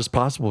loud as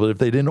possible, but if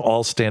they didn't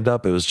all stand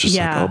up, it was just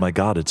like, oh my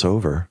God, it's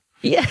over.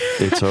 Yeah.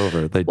 It's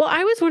over. Well,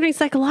 I was wondering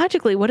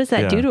psychologically, what does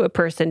that do to a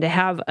person to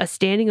have a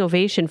standing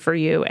ovation for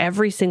you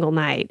every single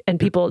night, and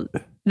people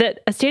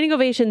a standing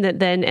ovation that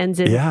then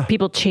ends in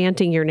people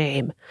chanting your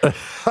name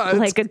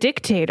like a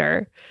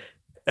dictator.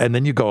 And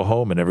then you go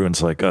home and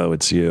everyone's like, oh,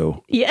 it's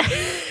you. Yeah.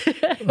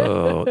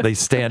 Oh, they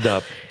stand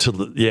up to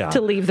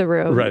leave the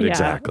room. Right.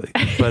 Exactly.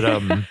 But,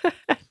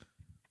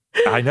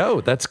 I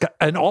know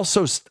and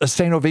also a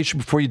standing ovation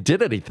before you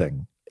did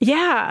anything.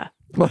 Yeah.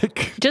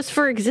 Like just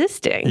for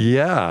existing.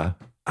 Yeah.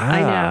 I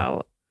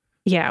know.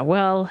 Yeah.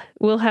 Well,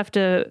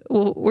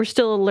 we're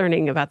still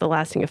learning about the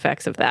lasting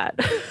effects of that.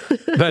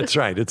 That's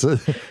right.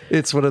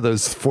 It's one of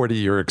those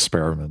 40-year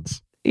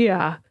experiments.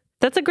 Yeah.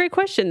 That's a great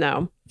question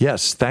though.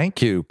 Yes. Thank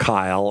you,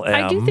 Kyle.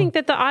 I do think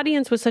that the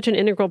audience was such an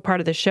integral part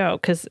of the show.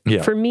 Cause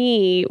for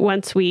me,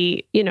 once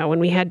we, when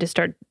we had to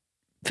start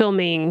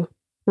filming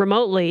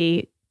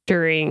remotely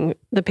during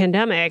the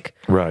pandemic,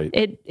 right.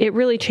 It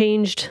really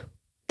changed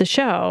the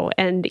show.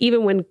 And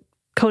even when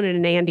Conan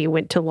and Andy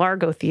went to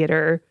Largo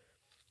Theater,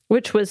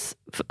 which was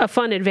a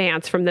fun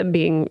advance from them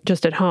being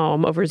just at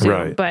home over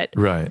Zoom, but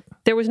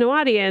there was no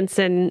audience.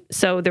 And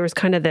so there was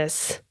kind of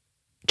this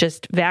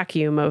just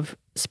vacuum of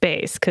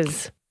space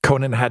because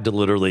Conan had to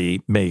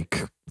literally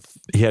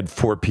he had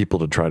 4 people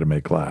to try to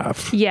make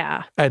laugh.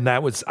 Yeah. And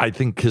that was, I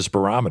think, his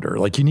barometer.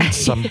 Like you need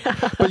some,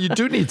 but you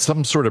do need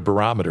some sort of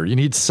barometer. You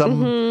need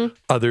some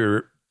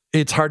other,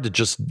 it's hard to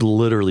just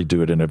literally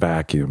do it in a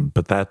vacuum,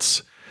 but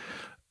that's,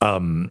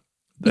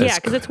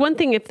 because it's one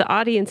thing if the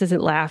audience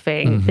isn't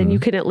laughing, then you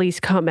can at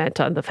least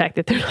comment on the fact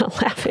that they're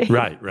not laughing.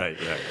 Right.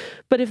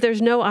 But if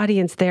there's no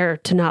audience there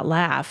to not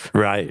laugh,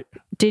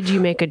 did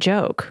you make a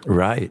joke?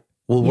 Right.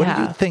 Well, what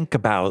do you think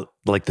about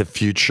like the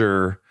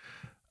future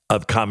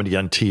of comedy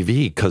on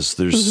TV? Because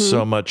there's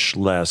so much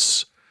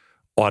less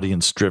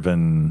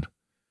audience-driven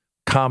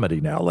comedy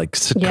now, like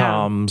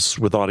sitcoms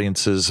with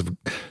audiences.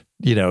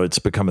 It's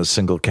become a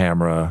single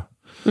camera.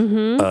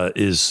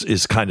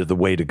 Is kind of the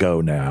way to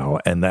go now,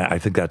 and that I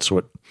think that's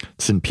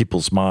what's in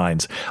people's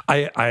minds.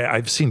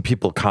 I've seen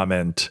people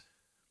comment,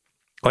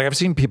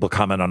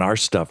 on our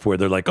stuff where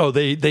they're like, "Oh,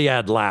 they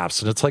add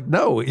laughs," and it's like,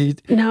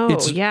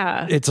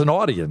 it's an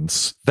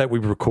audience that we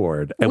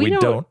record, and we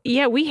don't.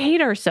 Yeah, we hate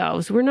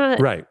ourselves. We're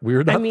not right.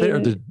 We're not there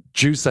to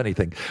juice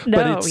anything.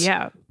 No,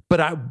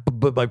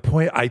 But my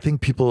point, I think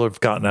people have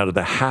gotten out of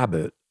the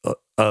habit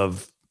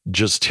of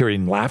just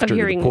hearing laughter to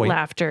the point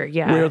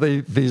where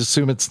they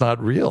assume it's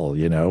not real,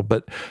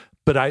 but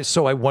I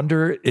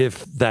wonder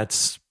if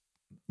that's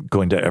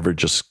going to ever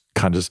just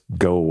kind of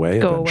go away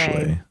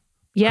eventually.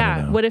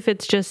 Yeah. What if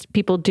it's just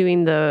people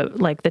doing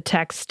the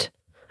text,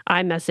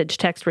 iMessage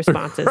text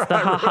responses, the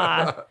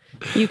haha.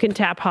 You can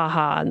tap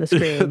haha on the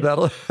screen.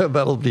 that'll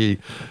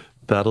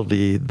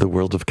be the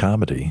world of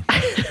comedy.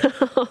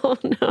 Oh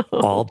no.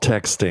 All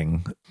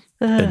texting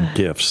and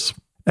GIFs.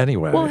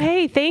 Anyway. Well,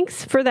 hey,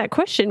 thanks for that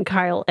question,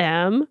 Kyle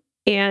M.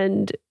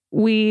 And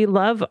we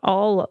love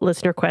all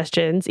listener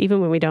questions,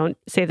 even when we don't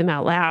say them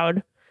out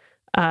loud.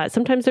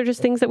 Sometimes they're just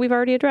things that we've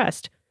already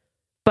addressed.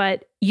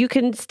 But you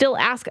can still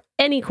ask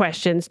any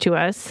questions to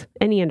us,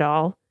 any and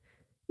all.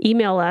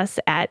 Email us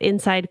at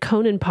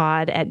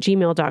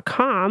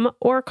insideconanpod@gmail.com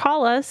or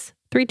call us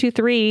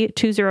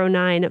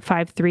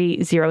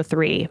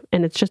 323-209-5303.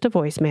 And it's just a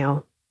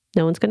voicemail.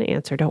 No one's going to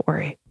answer. Don't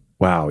worry.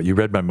 Wow, you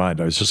read my mind.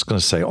 I was just going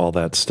to say all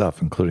that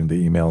stuff, including the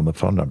email and the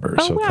phone number.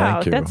 Oh, so wow,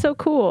 thank you. That's so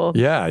cool.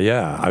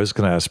 Yeah. I was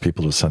going to ask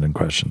people to send in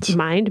questions.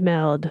 Mind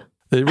meld.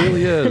 It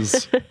really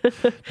is.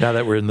 Now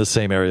that we're in the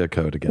same area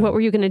code again. What were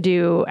you going to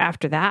do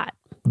after that?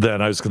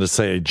 Then I was going to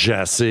say,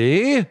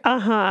 Jesse.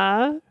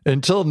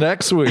 Until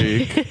next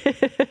week.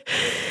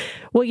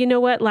 Well, you know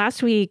what?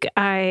 Last week,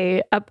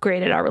 I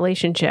upgraded our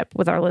relationship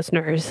with our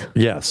listeners.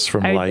 Yes,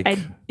 I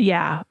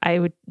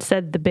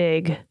said the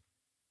big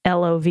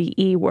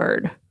LOVE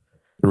word.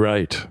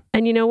 Right.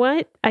 And you know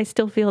what? I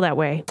still feel that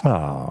way.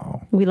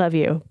 Oh. We love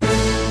you.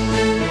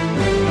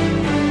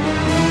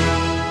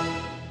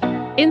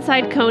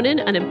 Inside Conan,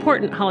 an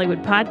important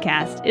Hollywood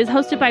podcast, is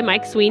hosted by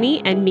Mike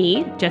Sweeney and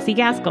me, Jesse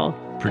Gaskell.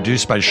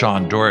 Produced by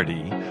Sean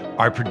Doherty.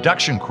 Our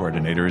production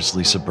coordinator is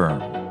Lisa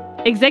Byrne.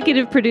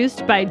 Executive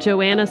produced by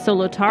Joanna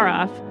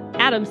Solotaroff,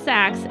 Adam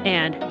Sachs,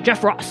 and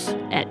Jeff Ross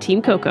at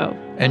Team Coco.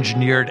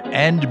 Engineered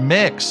and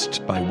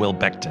mixed by Will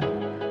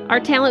Beckton. Our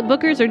talent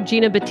bookers are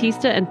Gina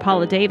Batista and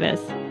Paula Davis.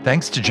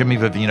 Thanks to Jimmy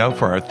Vivino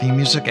for our theme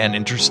music and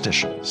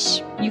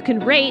interstitials. You can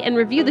rate and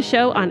review the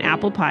show on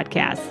Apple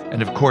Podcasts.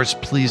 And of course,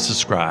 please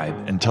subscribe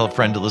and tell a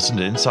friend to listen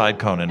to Inside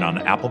Conan on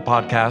Apple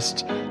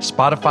Podcasts,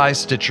 Spotify,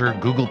 Stitcher,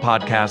 Google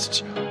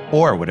Podcasts,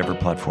 or whatever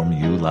platform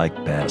you like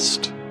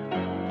best.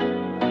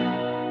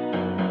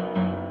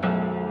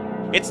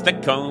 It's the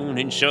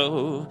Conan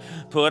Show.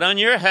 Put on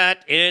your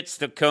hat, it's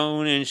the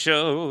Conan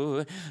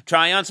Show.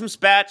 Try on some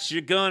spats,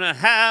 you're gonna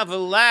have a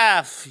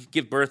laugh.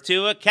 Give birth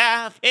to a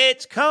calf,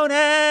 it's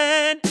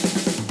Conan!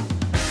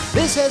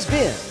 This has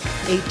been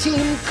a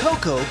Team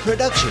Coco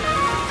production.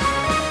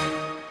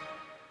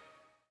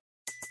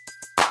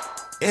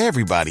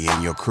 Everybody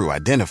in your crew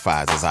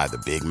identifies as either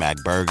Big Mac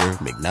Burger,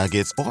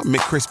 McNuggets, or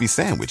McCrispy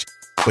Sandwich.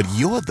 But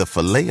you're the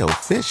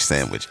Filet-O-Fish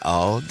Sandwich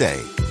all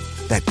day.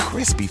 That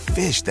crispy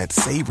fish, that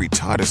savory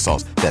tartar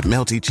sauce, that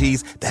melty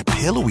cheese, that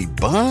pillowy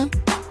bun.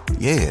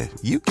 Yeah,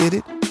 you get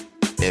it.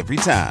 Every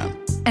time.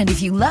 And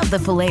if you love the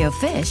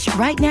Filet-O-Fish,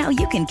 right now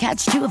you can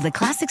catch two of the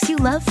classics you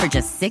love for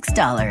just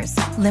 $6.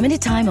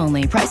 Limited time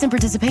only. Price and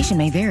participation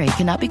may vary.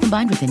 Cannot be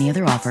combined with any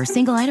other offer.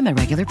 Single item at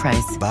regular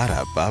price.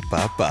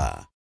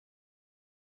 Ba-da-ba-ba-ba.